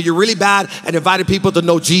parties, but you're really bad at inviting people to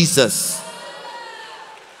know Jesus.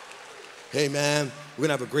 Hey, man, we're going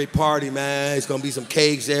to have a great party, man. It's going to be some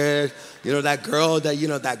cakes there. You know, that girl,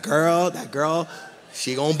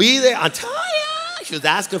 she going to be there. I'm telling you, she was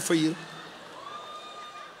asking for you.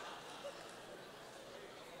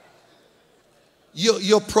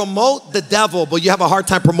 You'll promote the devil, but you have a hard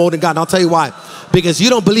time promoting God. And I'll tell you why. Because you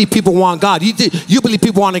don't believe people want God. You believe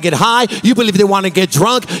people want to get high. You believe they want to get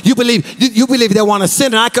drunk. You believe they want to sin.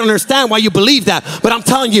 And I can understand why you believe that. But I'm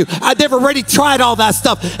telling you, they've already tried all that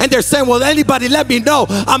stuff. And they're saying, well, anybody let me know.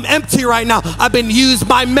 I'm empty right now. I've been used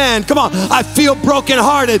by men. Come on. I feel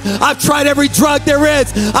brokenhearted. I've tried every drug there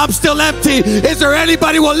is. I'm still empty. Is there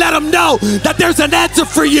anybody who will let them know that there's an answer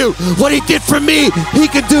for you? What he did for me, he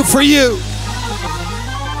can do for you.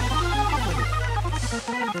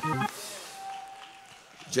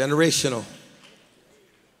 Generational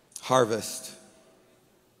harvest.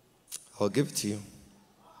 I'll give it to you.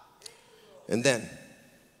 And then,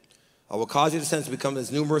 I will cause your descendants to become as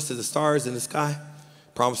numerous as the stars in the sky.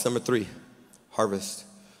 Promise number 3, harvest.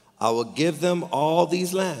 I will give them all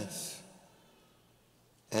these lands.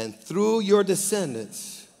 And through your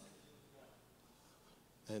descendants,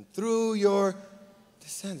 you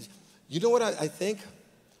know what I think?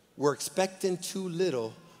 We're expecting too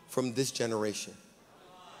little from this generation.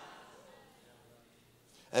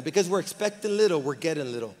 And because we're expecting little, we're getting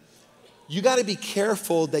little. You got to be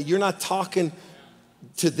careful that you're not talking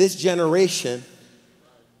to this generation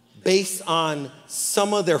based on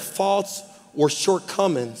some of their faults or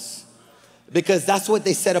shortcomings, because that's what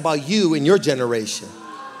they said about you in your generation.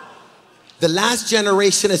 The last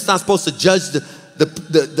generation is not supposed to judge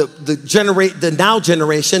the now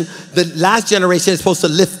generation. The last generation is supposed to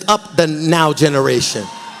lift up the now generation.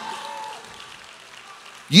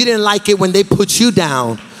 You didn't like it when they put you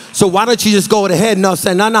down. So why don't you just go ahead and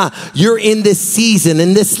say, no, you're in this season,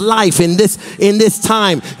 in this life, in this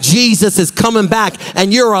time. Jesus is coming back,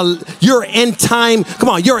 and you're end time. Come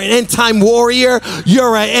on, you're an end time warrior.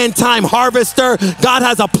 You're an end time harvester. God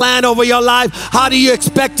has a plan over your life. How do you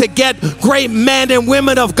expect to get great men and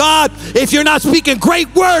women of God if you're not speaking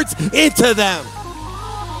great words into them?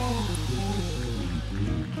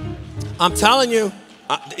 I'm telling you,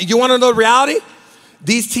 you want to know the reality?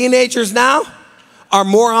 These teenagers now are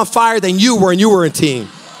more on fire than you were when you were a teen.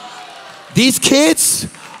 These kids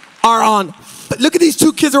are on, look at these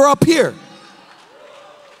two kids who are up here.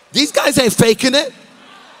 These guys ain't faking it.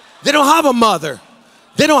 They don't have a mother.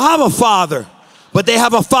 They don't have a father, but they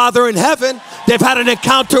have a Father in heaven. They've had an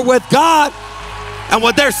encounter with God. And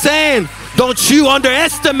what they're saying, don't you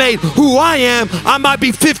underestimate who I am. I might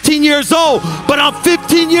be 15 years old, but I'm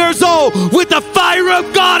 15 years old with the fire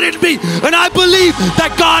of God in me. And I believe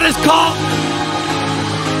that God has called.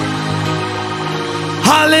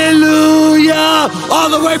 Hallelujah. All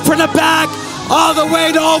the way from the back, all the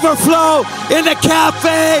way to overflow, in the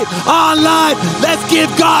cafe, online. Let's give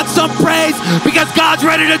God some praise because God's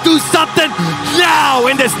ready to do something now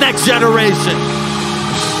in this next generation.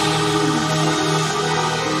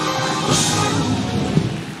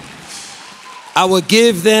 I will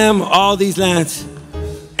give them all these lands,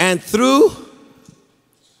 and through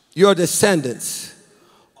your descendants,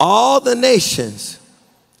 all the nations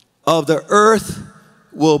of the earth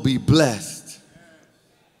will be blessed.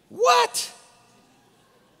 What?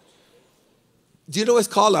 Do you know it's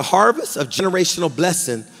called a harvest of generational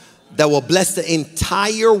blessing that will bless the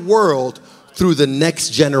entire world through the next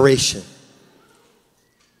generation?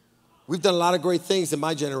 We've done a lot of great things in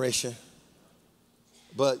my generation,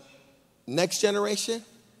 but next generation,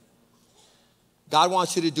 God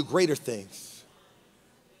wants you to do greater things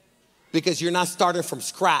because you're not starting from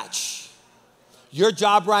scratch. Your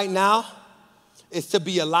job right now is to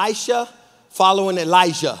be Elisha following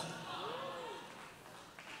Elijah.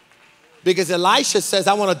 Because Elisha says,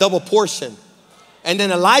 I want a double portion. And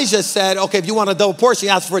then Elijah said, okay, if you want a double portion,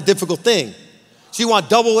 you ask for a difficult thing. So you want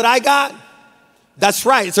double what I got? That's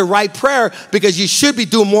right. It's a right prayer because you should be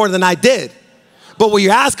doing more than I did. But what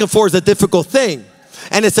you're asking for is a difficult thing.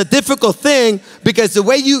 And it's a difficult thing because the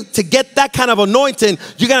way to get that kind of anointing,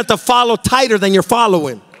 you're going to have to follow tighter than you're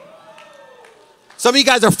following. Some of you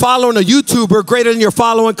guys are following a YouTuber greater than you're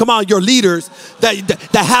following, come on, your leaders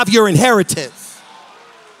that have your inheritance.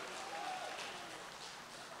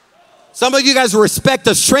 Some of you guys respect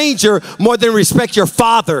a stranger more than respect your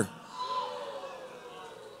father.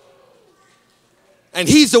 And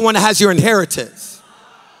he's the one that has your inheritance.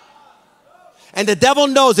 And the devil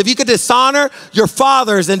knows if you could dishonor your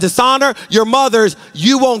fathers and dishonor your mothers,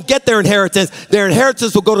 you won't get their inheritance. Their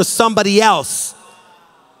inheritance will go to somebody else.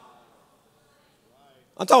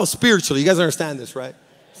 I'm talking spiritually. You guys understand this, right?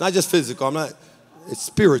 It's not just physical. It's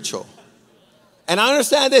spiritual. And I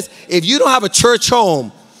understand this. If you don't have a church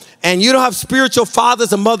home and you don't have spiritual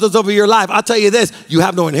fathers and mothers over your life, I'll tell you this, you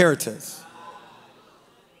have no inheritance.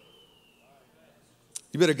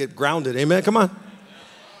 You better get grounded. Amen. Come on.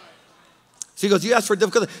 So he goes, you ask for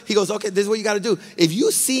difficulty. He goes, okay, this is what you got to do. If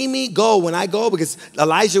you see me go when I go, because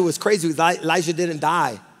Elijah was crazy because Elijah didn't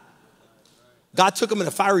die. God took him in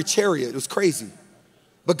a fiery chariot. It was crazy.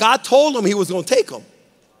 But God told him he was going to take him.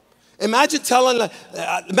 Imagine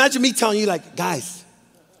me telling you, like, guys,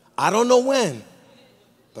 I don't know when,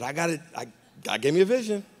 but God gave me a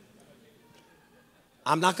vision.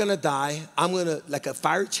 I'm not going to die. I'm going to, like a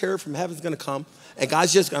fiery chariot from heaven is going to come. And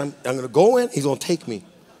God's just, I'm going to go in. He's going to take me.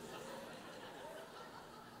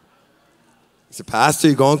 He said, Pastor,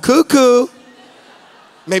 you're going cuckoo.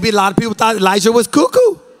 Maybe a lot of people thought Elijah was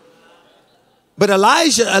cuckoo. But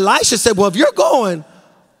Elisha said, well, if you're going,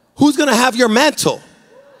 who's going to have your mantle?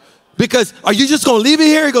 Because are you just going to leave it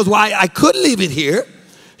here? He goes, well, I could leave it here.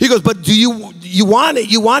 He goes, but do you want it?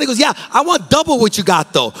 You want it? He goes, yeah, I want double what you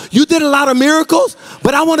got, though. You did a lot of miracles,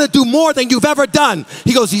 but I want to do more than you've ever done.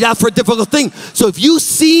 He goes, you asked for a difficult thing. So if you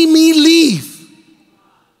see me leave,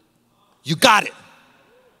 you got it.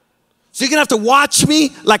 So you're going to have to watch me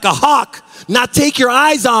like a hawk, not take your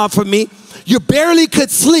eyes off of me. You barely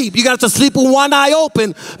could sleep. You're going to have to sleep with one eye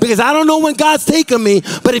open because I don't know when God's taking me.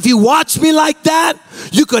 But if you watch me like that,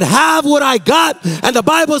 you could have what I got. And the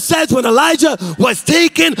Bible says when Elijah was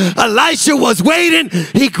taken, Elisha was waiting.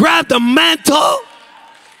 He grabbed the mantle.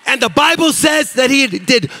 And the Bible says that he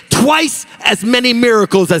did twice as many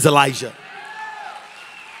miracles as Elijah.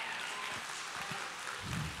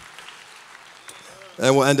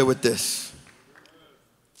 And we'll end it with this.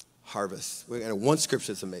 Harvest. We're going to one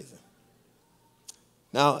scripture that's amazing.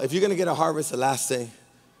 Now, if you're going to get a harvest, the last thing,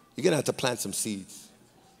 you're going to have to plant some seeds.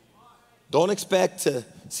 Don't expect to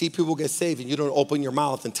see people get saved and you don't open your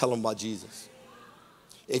mouth and tell them about Jesus.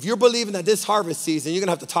 If you're believing that this harvest season, you're going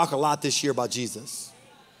to have to talk a lot this year about Jesus.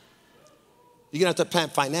 You're going to have to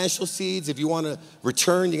plant financial seeds. If you want to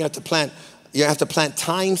return, you have to plant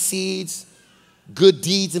time seeds, good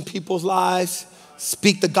deeds in people's lives,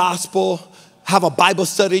 speak the gospel, have a Bible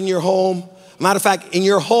study in your home. Matter of fact, in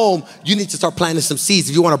your home, you need to start planting some seeds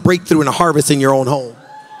if you want to break through and a harvest in your own home.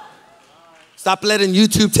 Stop letting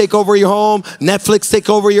YouTube take over your home, Netflix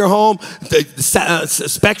take over your home,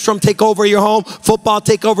 Spectrum take over your home, football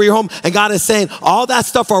take over your home. And God is saying all that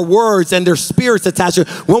stuff are words and there's spirits attached to it.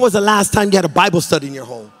 When was the last time you had a Bible study in your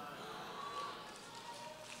home?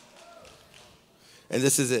 And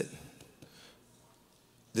this is it.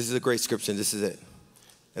 This is a great scripture. This is it.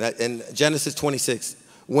 In Genesis 26,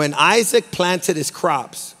 when Isaac planted his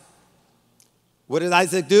crops, what did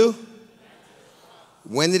Isaac do?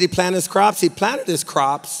 When did he plant his crops? He planted his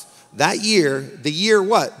crops that year. The year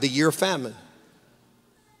what? The year of famine.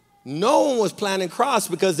 No one was planting crops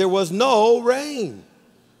because there was no rain.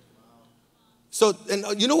 So,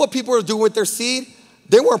 and you know what people are doing with their seed?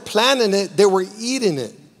 They weren't planting it, they were eating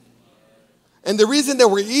it. And the reason they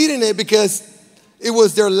were eating it because it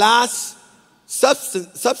was their last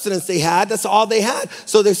substance they had. That's all they had.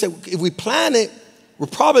 So they said, if we plant it, we're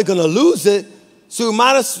probably going to lose it. So we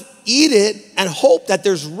might as well eat it and hope that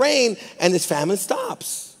there's rain and this famine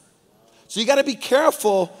stops. So you got to be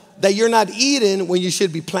careful that you're not eating when you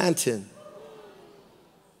should be planting.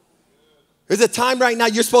 There's a time right now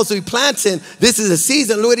you're supposed to be planting. This is a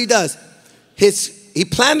season. Look what he does. He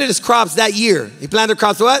planted his crops that year. He planted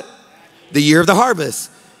crops what? The year of the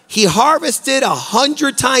harvest. He harvested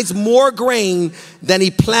 100 times more grain than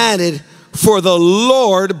he planted, for the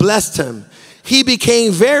Lord blessed him. He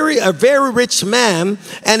became a very rich man,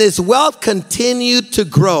 and his wealth continued to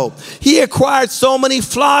grow. He acquired so many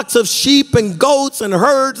flocks of sheep and goats and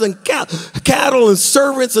herds and cattle and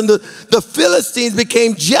servants, and the Philistines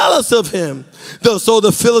became jealous of him. So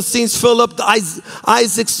the Philistines filled up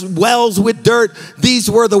Isaac's wells with dirt. These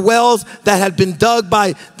were the wells that had been dug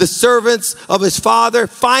by the servants of his father.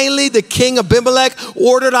 Finally, the king Abimelech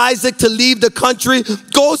ordered Isaac to leave the country.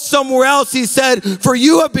 Go somewhere else, he said, for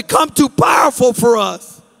you have become too powerful for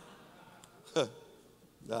us.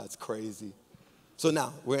 That's crazy. So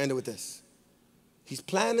now, we're ending with this. He's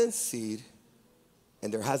planting seed,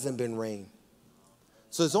 and there hasn't been rain.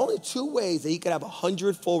 So there's only two ways that he could have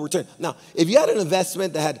 100-fold return. Now, if you had an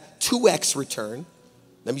investment that had 2x return,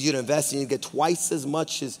 that means you'd invest and you'd get twice as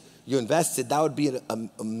much as you invested, that would be an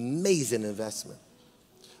amazing investment.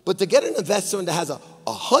 But to get an investment that has a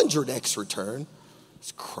 100x return,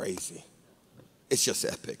 it's crazy. It's just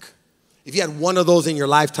epic. If you had one of those in your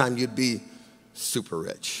lifetime, you'd be super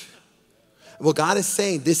rich. Well, God is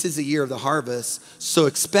saying this is the year of the harvest, so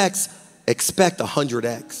expect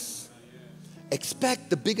 100x. Expect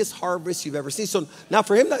the biggest harvest you've ever seen. So now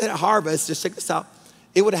for him to hit a harvest, just check this out.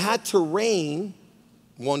 It would have had to rain,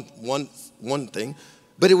 one thing,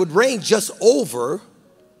 but it would rain just over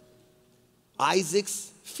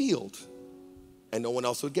Isaac's field, and no one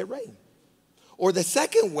else would get rain. Or the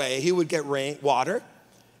second way he would get water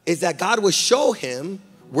is that God would show him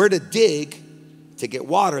where to dig to get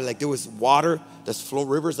water. Like there was water that's flowing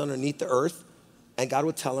rivers underneath the earth, and God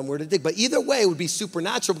would tell him where to dig. But either way, it would be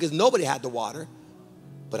supernatural because nobody had the water,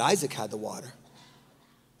 but Isaac had the water.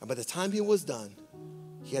 And by the time he was done,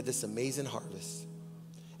 he had this amazing harvest.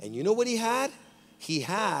 And you know what he had? He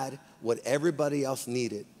had what everybody else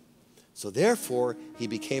needed. So therefore, he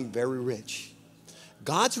became very rich.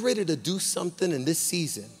 God's ready to do something in this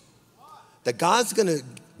season that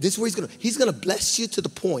this is where he's gonna bless you to the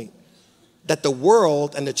point that the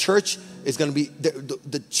world and the church is going to be,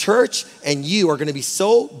 the church and you are going to be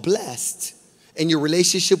so blessed in your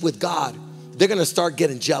relationship with God, they're going to start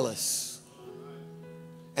getting jealous.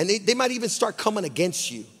 And they might even start coming against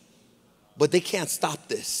you, but they can't stop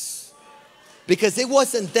this. Because it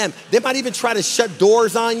wasn't them. They might even try to shut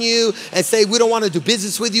doors on you and say, we don't want to do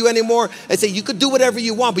business with you anymore. And say, you could do whatever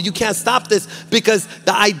you want, but you can't stop this. Because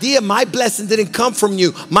the idea, my blessing didn't come from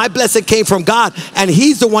you. My blessing came from God. And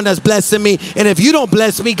he's the one that's blessing me. And if you don't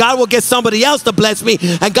bless me, God will get somebody else to bless me.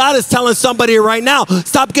 And God is telling somebody right now,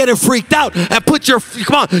 stop getting freaked out and put your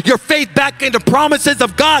faith back into promises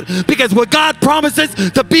of God. Because when God promises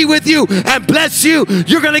to be with you and bless you,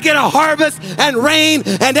 you're going to get a harvest and rain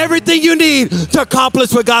and everything you need to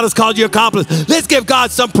accomplish what God has called you to accomplish. Let's give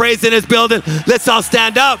God some praise in this building. Let's all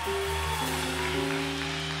stand up.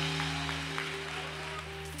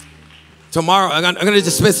 Tomorrow, I'm going to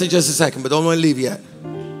dismiss in just a second, but don't want to leave yet.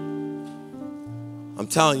 I'm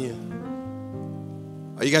telling you.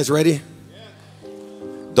 Are you guys ready?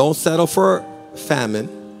 Don't settle for famine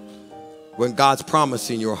when God's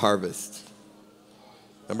promising you a harvest.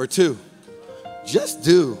 Number 2, just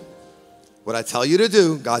do what I tell you to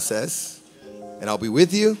do, God says, and I'll be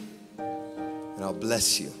with you, and I'll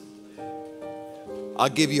bless you. I'll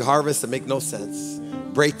give you harvests that make no sense,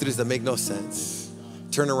 breakthroughs that make no sense,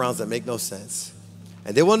 turnarounds that make no sense.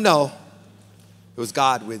 And they will know it was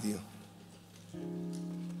God with you.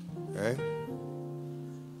 All right?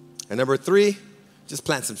 And number 3, just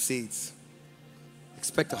plant some seeds.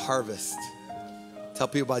 Expect a harvest. Tell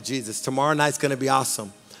people about Jesus. Tomorrow night's going to be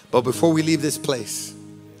awesome. But before we leave this place,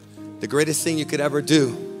 the greatest thing you could ever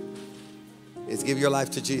do is give your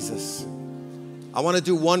life to Jesus. I want to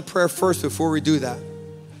do one prayer first before we do that.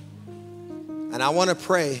 And I want to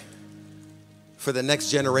pray for the next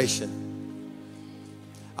generation.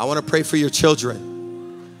 I want to pray for your children.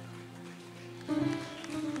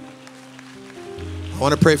 I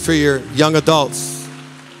want to pray for your young adults.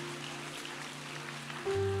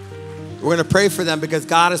 We're going to pray for them because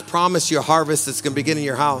God has promised you a harvest that's going to begin in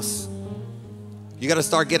your house. You got to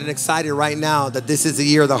start getting excited right now that this is the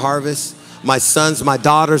year of the harvest. My sons, my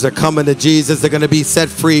daughters are coming to Jesus. They're going to be set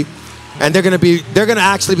free. And they're going to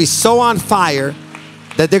actually be so on fire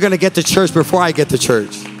that they're going to get to church before I get to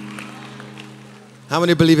church. How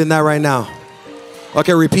many believe in that right now?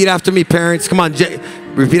 Okay, repeat after me, parents. Come on,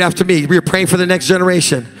 repeat after me. We're praying for the next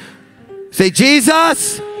generation. Say,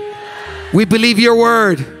 Jesus, we believe your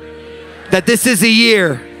word that this is a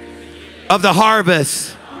year of the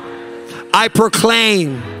harvest. I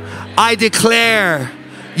proclaim, I declare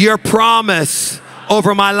your promise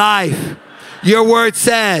over my life. Your word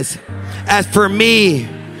says, as for me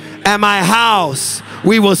and my house,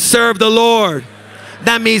 we will serve the Lord.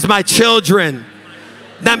 That means my children.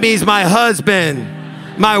 That means my husband,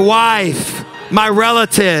 my wife, my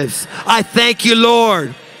relatives. I thank you,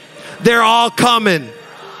 Lord. They're all coming.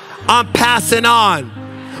 I'm passing on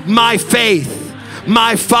my faith,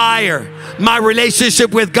 my fire, my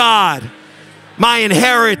relationship with God, my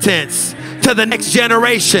inheritance to the next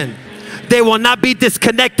generation. They will not be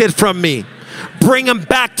disconnected from me. Bring them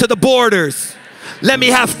back to the borders. Let me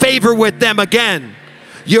have favor with them again.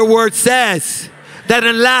 Your word says that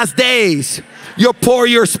in the last days, you'll pour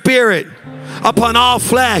your spirit upon all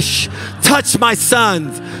flesh. Touch my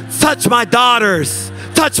sons, touch my daughters,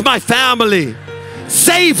 touch my family.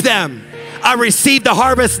 Save them. I receive the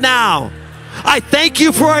harvest now. I thank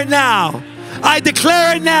you for it now. I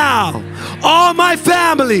declare it now. All my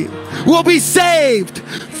family will be saved,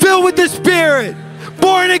 filled with the Spirit,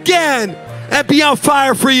 born again, and be on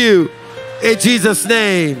fire for you. In Jesus'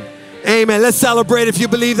 name, amen. Let's celebrate if you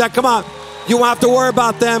believe that. Come on. You won't have to worry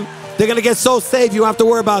about them. They're going to get so saved, you won't have to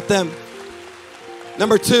worry about them.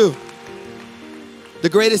 Number 2, the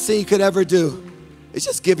greatest thing you could ever do is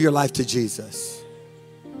just give your life to Jesus.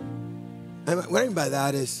 And what I mean by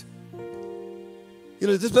that is, you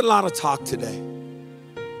know, there's been a lot of talk today.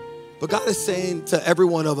 But God is saying to every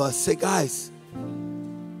one of us, say, guys,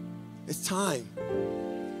 it's time.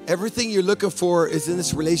 Everything you're looking for is in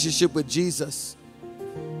this relationship with Jesus.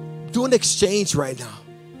 Do an exchange right now.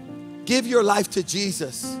 Give your life to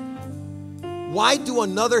Jesus. Why do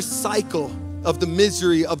another cycle of the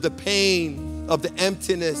misery, of the pain, of the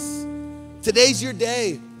emptiness? Today's your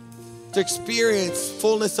day to experience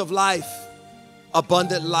fullness of life,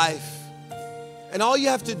 abundant life. And all you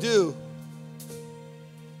have to do,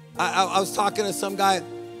 I was talking to some guy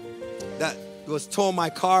that was towing my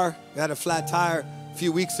car. We had a flat tire a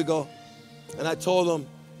few weeks ago. And I told him,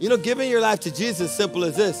 you know, giving your life to Jesus is simple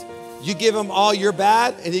as this. You give him all your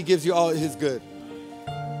bad and he gives you all his good.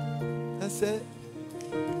 That's it.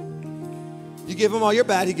 You give him all your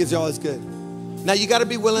bad, he gives you all his good. Now you got to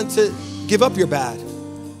be willing to give up your bad.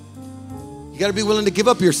 You got to be willing to give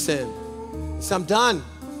up your sin. So I'm done.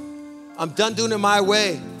 I'm done doing it my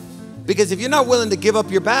way. Because if you're not willing to give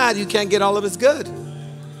up your bad, you can't get all of his good.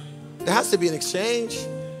 There has to be an exchange.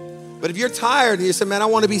 But if you're tired and you say, man, I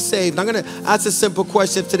want to be saved, I'm going to ask a simple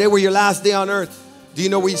question. If today were your last day on earth, do you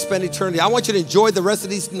know where you spend eternity? I want you to enjoy the rest of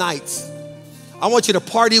these nights. I want you to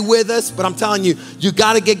party with us, but I'm telling you, you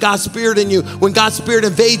got to get God's Spirit in you. When God's Spirit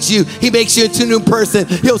invades you, he makes you into a new person.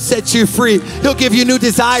 He'll set you free. He'll give you new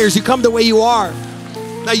desires. You come the way you are.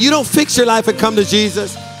 Now, you don't fix your life and come to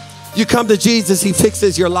Jesus. You come to Jesus, he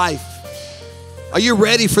fixes your life. Are you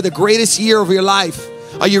ready for the greatest year of your life?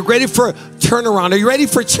 Are you ready for a turnaround? Are you ready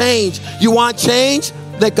for change? You want change?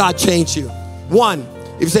 Let God change you. 1,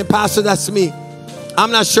 if you say, Pastor, that's me.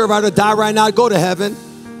 I'm not sure if I were to die right now, I'd go to heaven.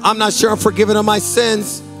 I'm not sure I'm forgiven of my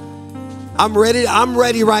sins. I'm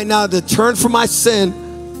ready right now to turn from my sin.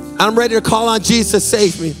 I'm ready to call on Jesus,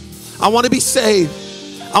 save me. I want to be saved.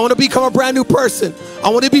 I want to become a brand new person. I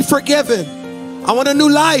want to be forgiven. I want a new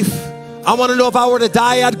life. I want to know if I were to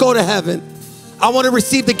die, I'd go to heaven. I want to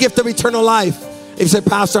receive the gift of eternal life. If you say,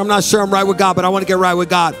 Pastor, I'm not sure I'm right with God, but I want to get right with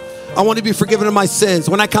God. I want to be forgiven of my sins.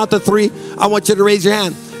 When I count to 3, I want you to raise your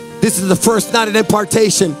hand. This is the first night of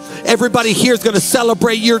impartation. Everybody here is going to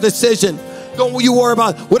celebrate your decision. Don't you worry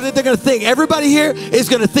about what are they going to think. Everybody here is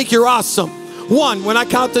going to think you're awesome. 1, when I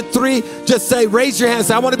count to 3, just say, raise your hand.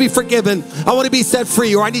 Say, I want to be forgiven. I want to be set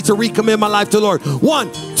free, or I need to recommit my life to the Lord.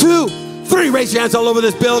 1, 2, 3. Raise your hands all over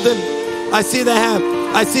this building. I see the hand.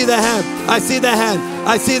 I see the hand. I see the hand.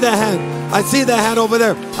 I see the hand. I see the hand over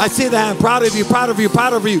there. I see the hand. Proud of you. Proud of you.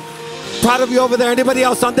 Proud of you. Proud of you over there. Anybody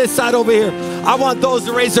else on this side over here? I want those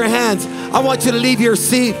to raise their hands. I want you to leave your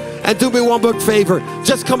seat and do me one big favor.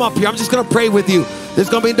 Just come up here. I'm just going to pray with you. There's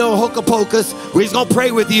going to be no hocus pocus. We're just going to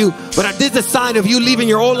pray with you. But this is a sign of you leaving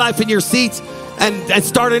your old life in your seats and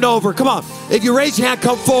starting over. Come on. If you raise your hand,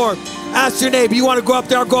 come forward. Ask your neighbor, you want to go up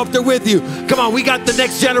there? I'll go up there with you. Come on. We got the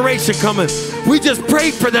next generation coming. We just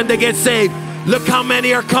prayed for them to get saved. Look how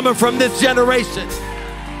many are coming from this generation.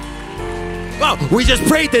 Well, we just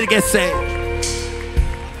prayed to get saved.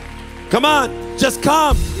 Come on. Just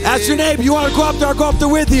come. Ask your neighbor, you want to go up there? I'll go up there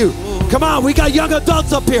with you. Come on, we got young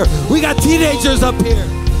adults up here. We got teenagers up here.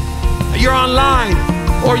 You're online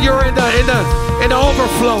or you're in the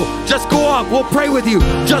overflow. Just go up. We'll pray with you.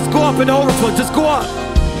 Just go up in the overflow. Just go up.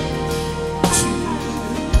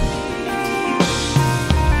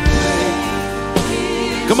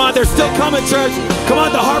 Come on, they're still coming, church. Come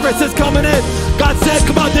on, the harvest is coming in. God said,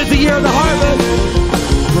 come on, this is the year of the harvest.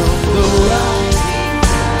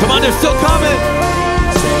 Come on, they're still coming.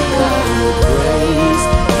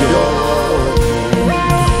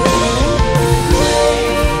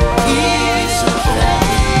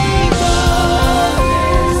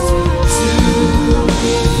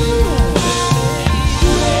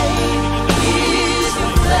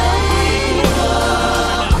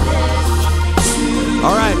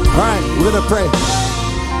 All right, we're gonna pray.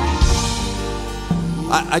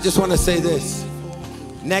 I just want to say this.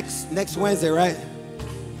 Next Wednesday, right?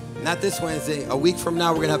 Not this Wednesday. A week from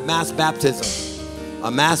now, we're going to have mass baptism.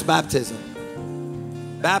 A mass baptism.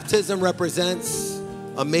 Baptism represents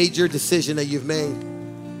a major decision that you've made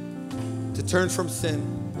to turn from sin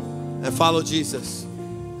and follow Jesus.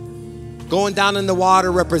 Going down in the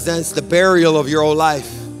water represents the burial of your old life.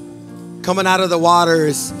 Coming out of the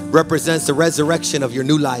waters represents the resurrection of your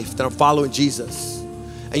new life, that I'm following Jesus.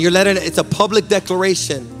 And you're letting it's a public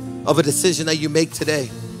declaration of a decision that you make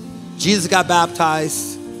today. Jesus got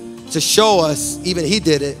baptized to show us, even he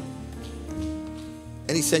did it.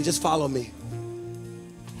 And he said, just follow me.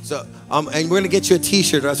 So, and we're going to get you a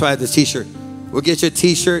t-shirt. That's why I have this t-shirt. We'll get you a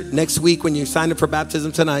t-shirt next week when you sign up for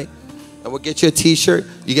baptism tonight. And we'll get you a t-shirt.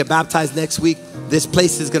 You get baptized next week. This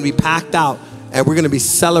place is going to be packed out. And we're going to be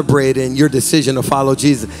celebrating your decision to follow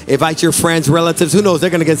Jesus. Invite your friends, relatives. Who knows? They're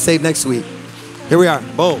going to get saved next week. Here we are.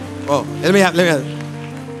 Boom. Oh, let me have.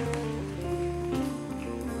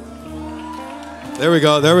 There we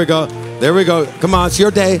go. Come on, it's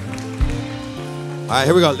your day. All right,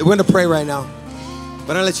 here we go. We're going to pray right now.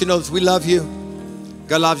 But I'll let you know this. We love you.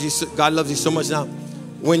 God loves you so much now.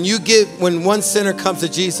 When one sinner comes to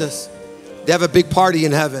Jesus, they have a big party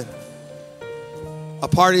in heaven. A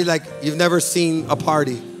party like you've never seen a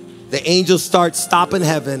party. The angels stop in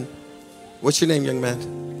heaven. What's your name, young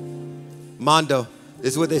man? Mondo.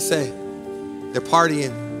 This is what they say. They're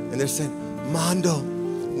partying and they're saying, Mondo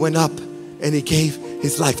went up and he gave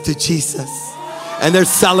his life to Jesus. And they're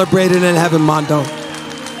celebrating in heaven, Mondo.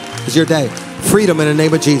 It's your day. Freedom in the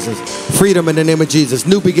name of Jesus. Freedom in the name of Jesus.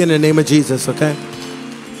 New beginning in the name of Jesus, okay?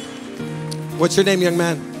 What's your name, young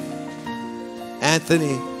man?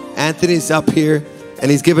 Anthony. Anthony's up here and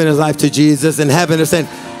he's giving his life to Jesus. In heaven, they're saying,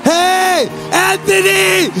 hey,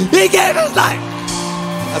 Anthony, he gave his life.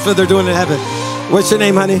 That's what they're doing in heaven. What's your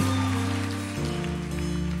name, honey?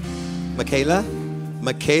 Michaela?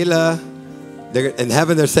 Michaela. In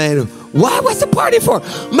heaven, they're saying, what was the party for?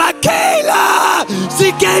 Michaela!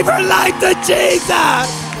 She gave her life to Jesus!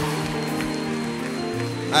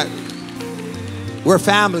 All right. We're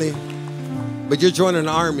family, but you're joining an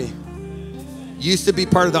army. You used to be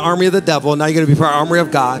part of the army of the devil. Now you're going to be part of the army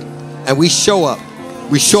of God. And we show up.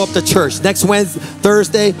 We show up to church. Next Wednesday,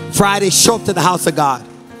 Thursday, Friday, show up to the house of God.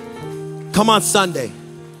 Come on Sunday.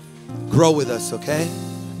 Grow with us, okay?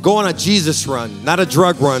 Go on a Jesus run, not a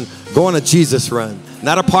drug run. Go on a Jesus run,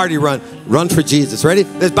 not a party run. Run for Jesus. Ready?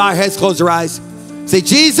 Let's bow our heads, close our eyes. Say,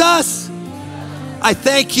 Jesus, I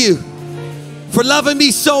thank you for loving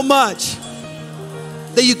me so much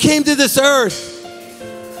that you came to this earth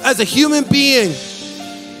as a human being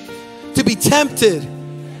to be tempted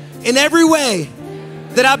in every way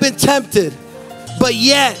that I've been tempted, but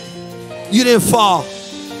yet you didn't fall.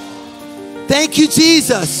 Thank you,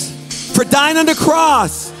 Jesus, for dying on the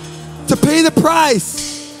cross to pay the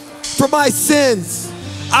price for my sins.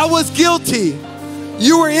 I was guilty.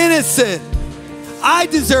 You were innocent. I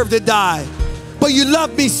deserved to die, but you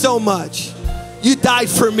loved me so much. You died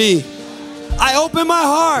for me. I open my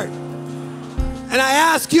heart and I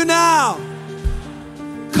ask you now,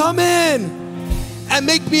 come in and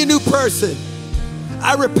make me a new person.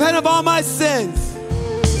 I repent of all my sins.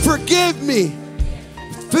 Forgive me.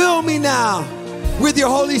 Fill me now with your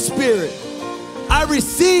Holy Spirit. I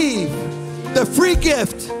receive the free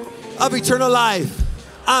gift of eternal life.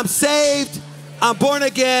 I'm saved. I'm born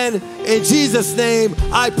again. In Jesus' name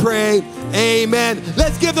I pray. Amen.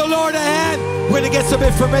 Let's give the Lord a hand. We're going to get some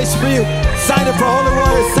information for you. Sign up for Holy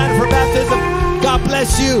Waters. Sign up for baptism. God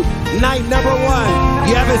bless you. Night number 1.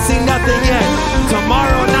 You haven't seen nothing yet.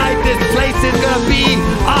 Tomorrow night, this place is going to be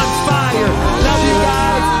on fire. Love you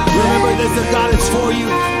guys. Remember this, if God is for you,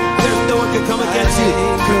 there's no one can come against you.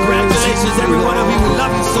 Congratulations, every one of you. We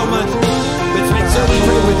love you so much. Let's make sure we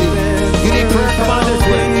pray with you.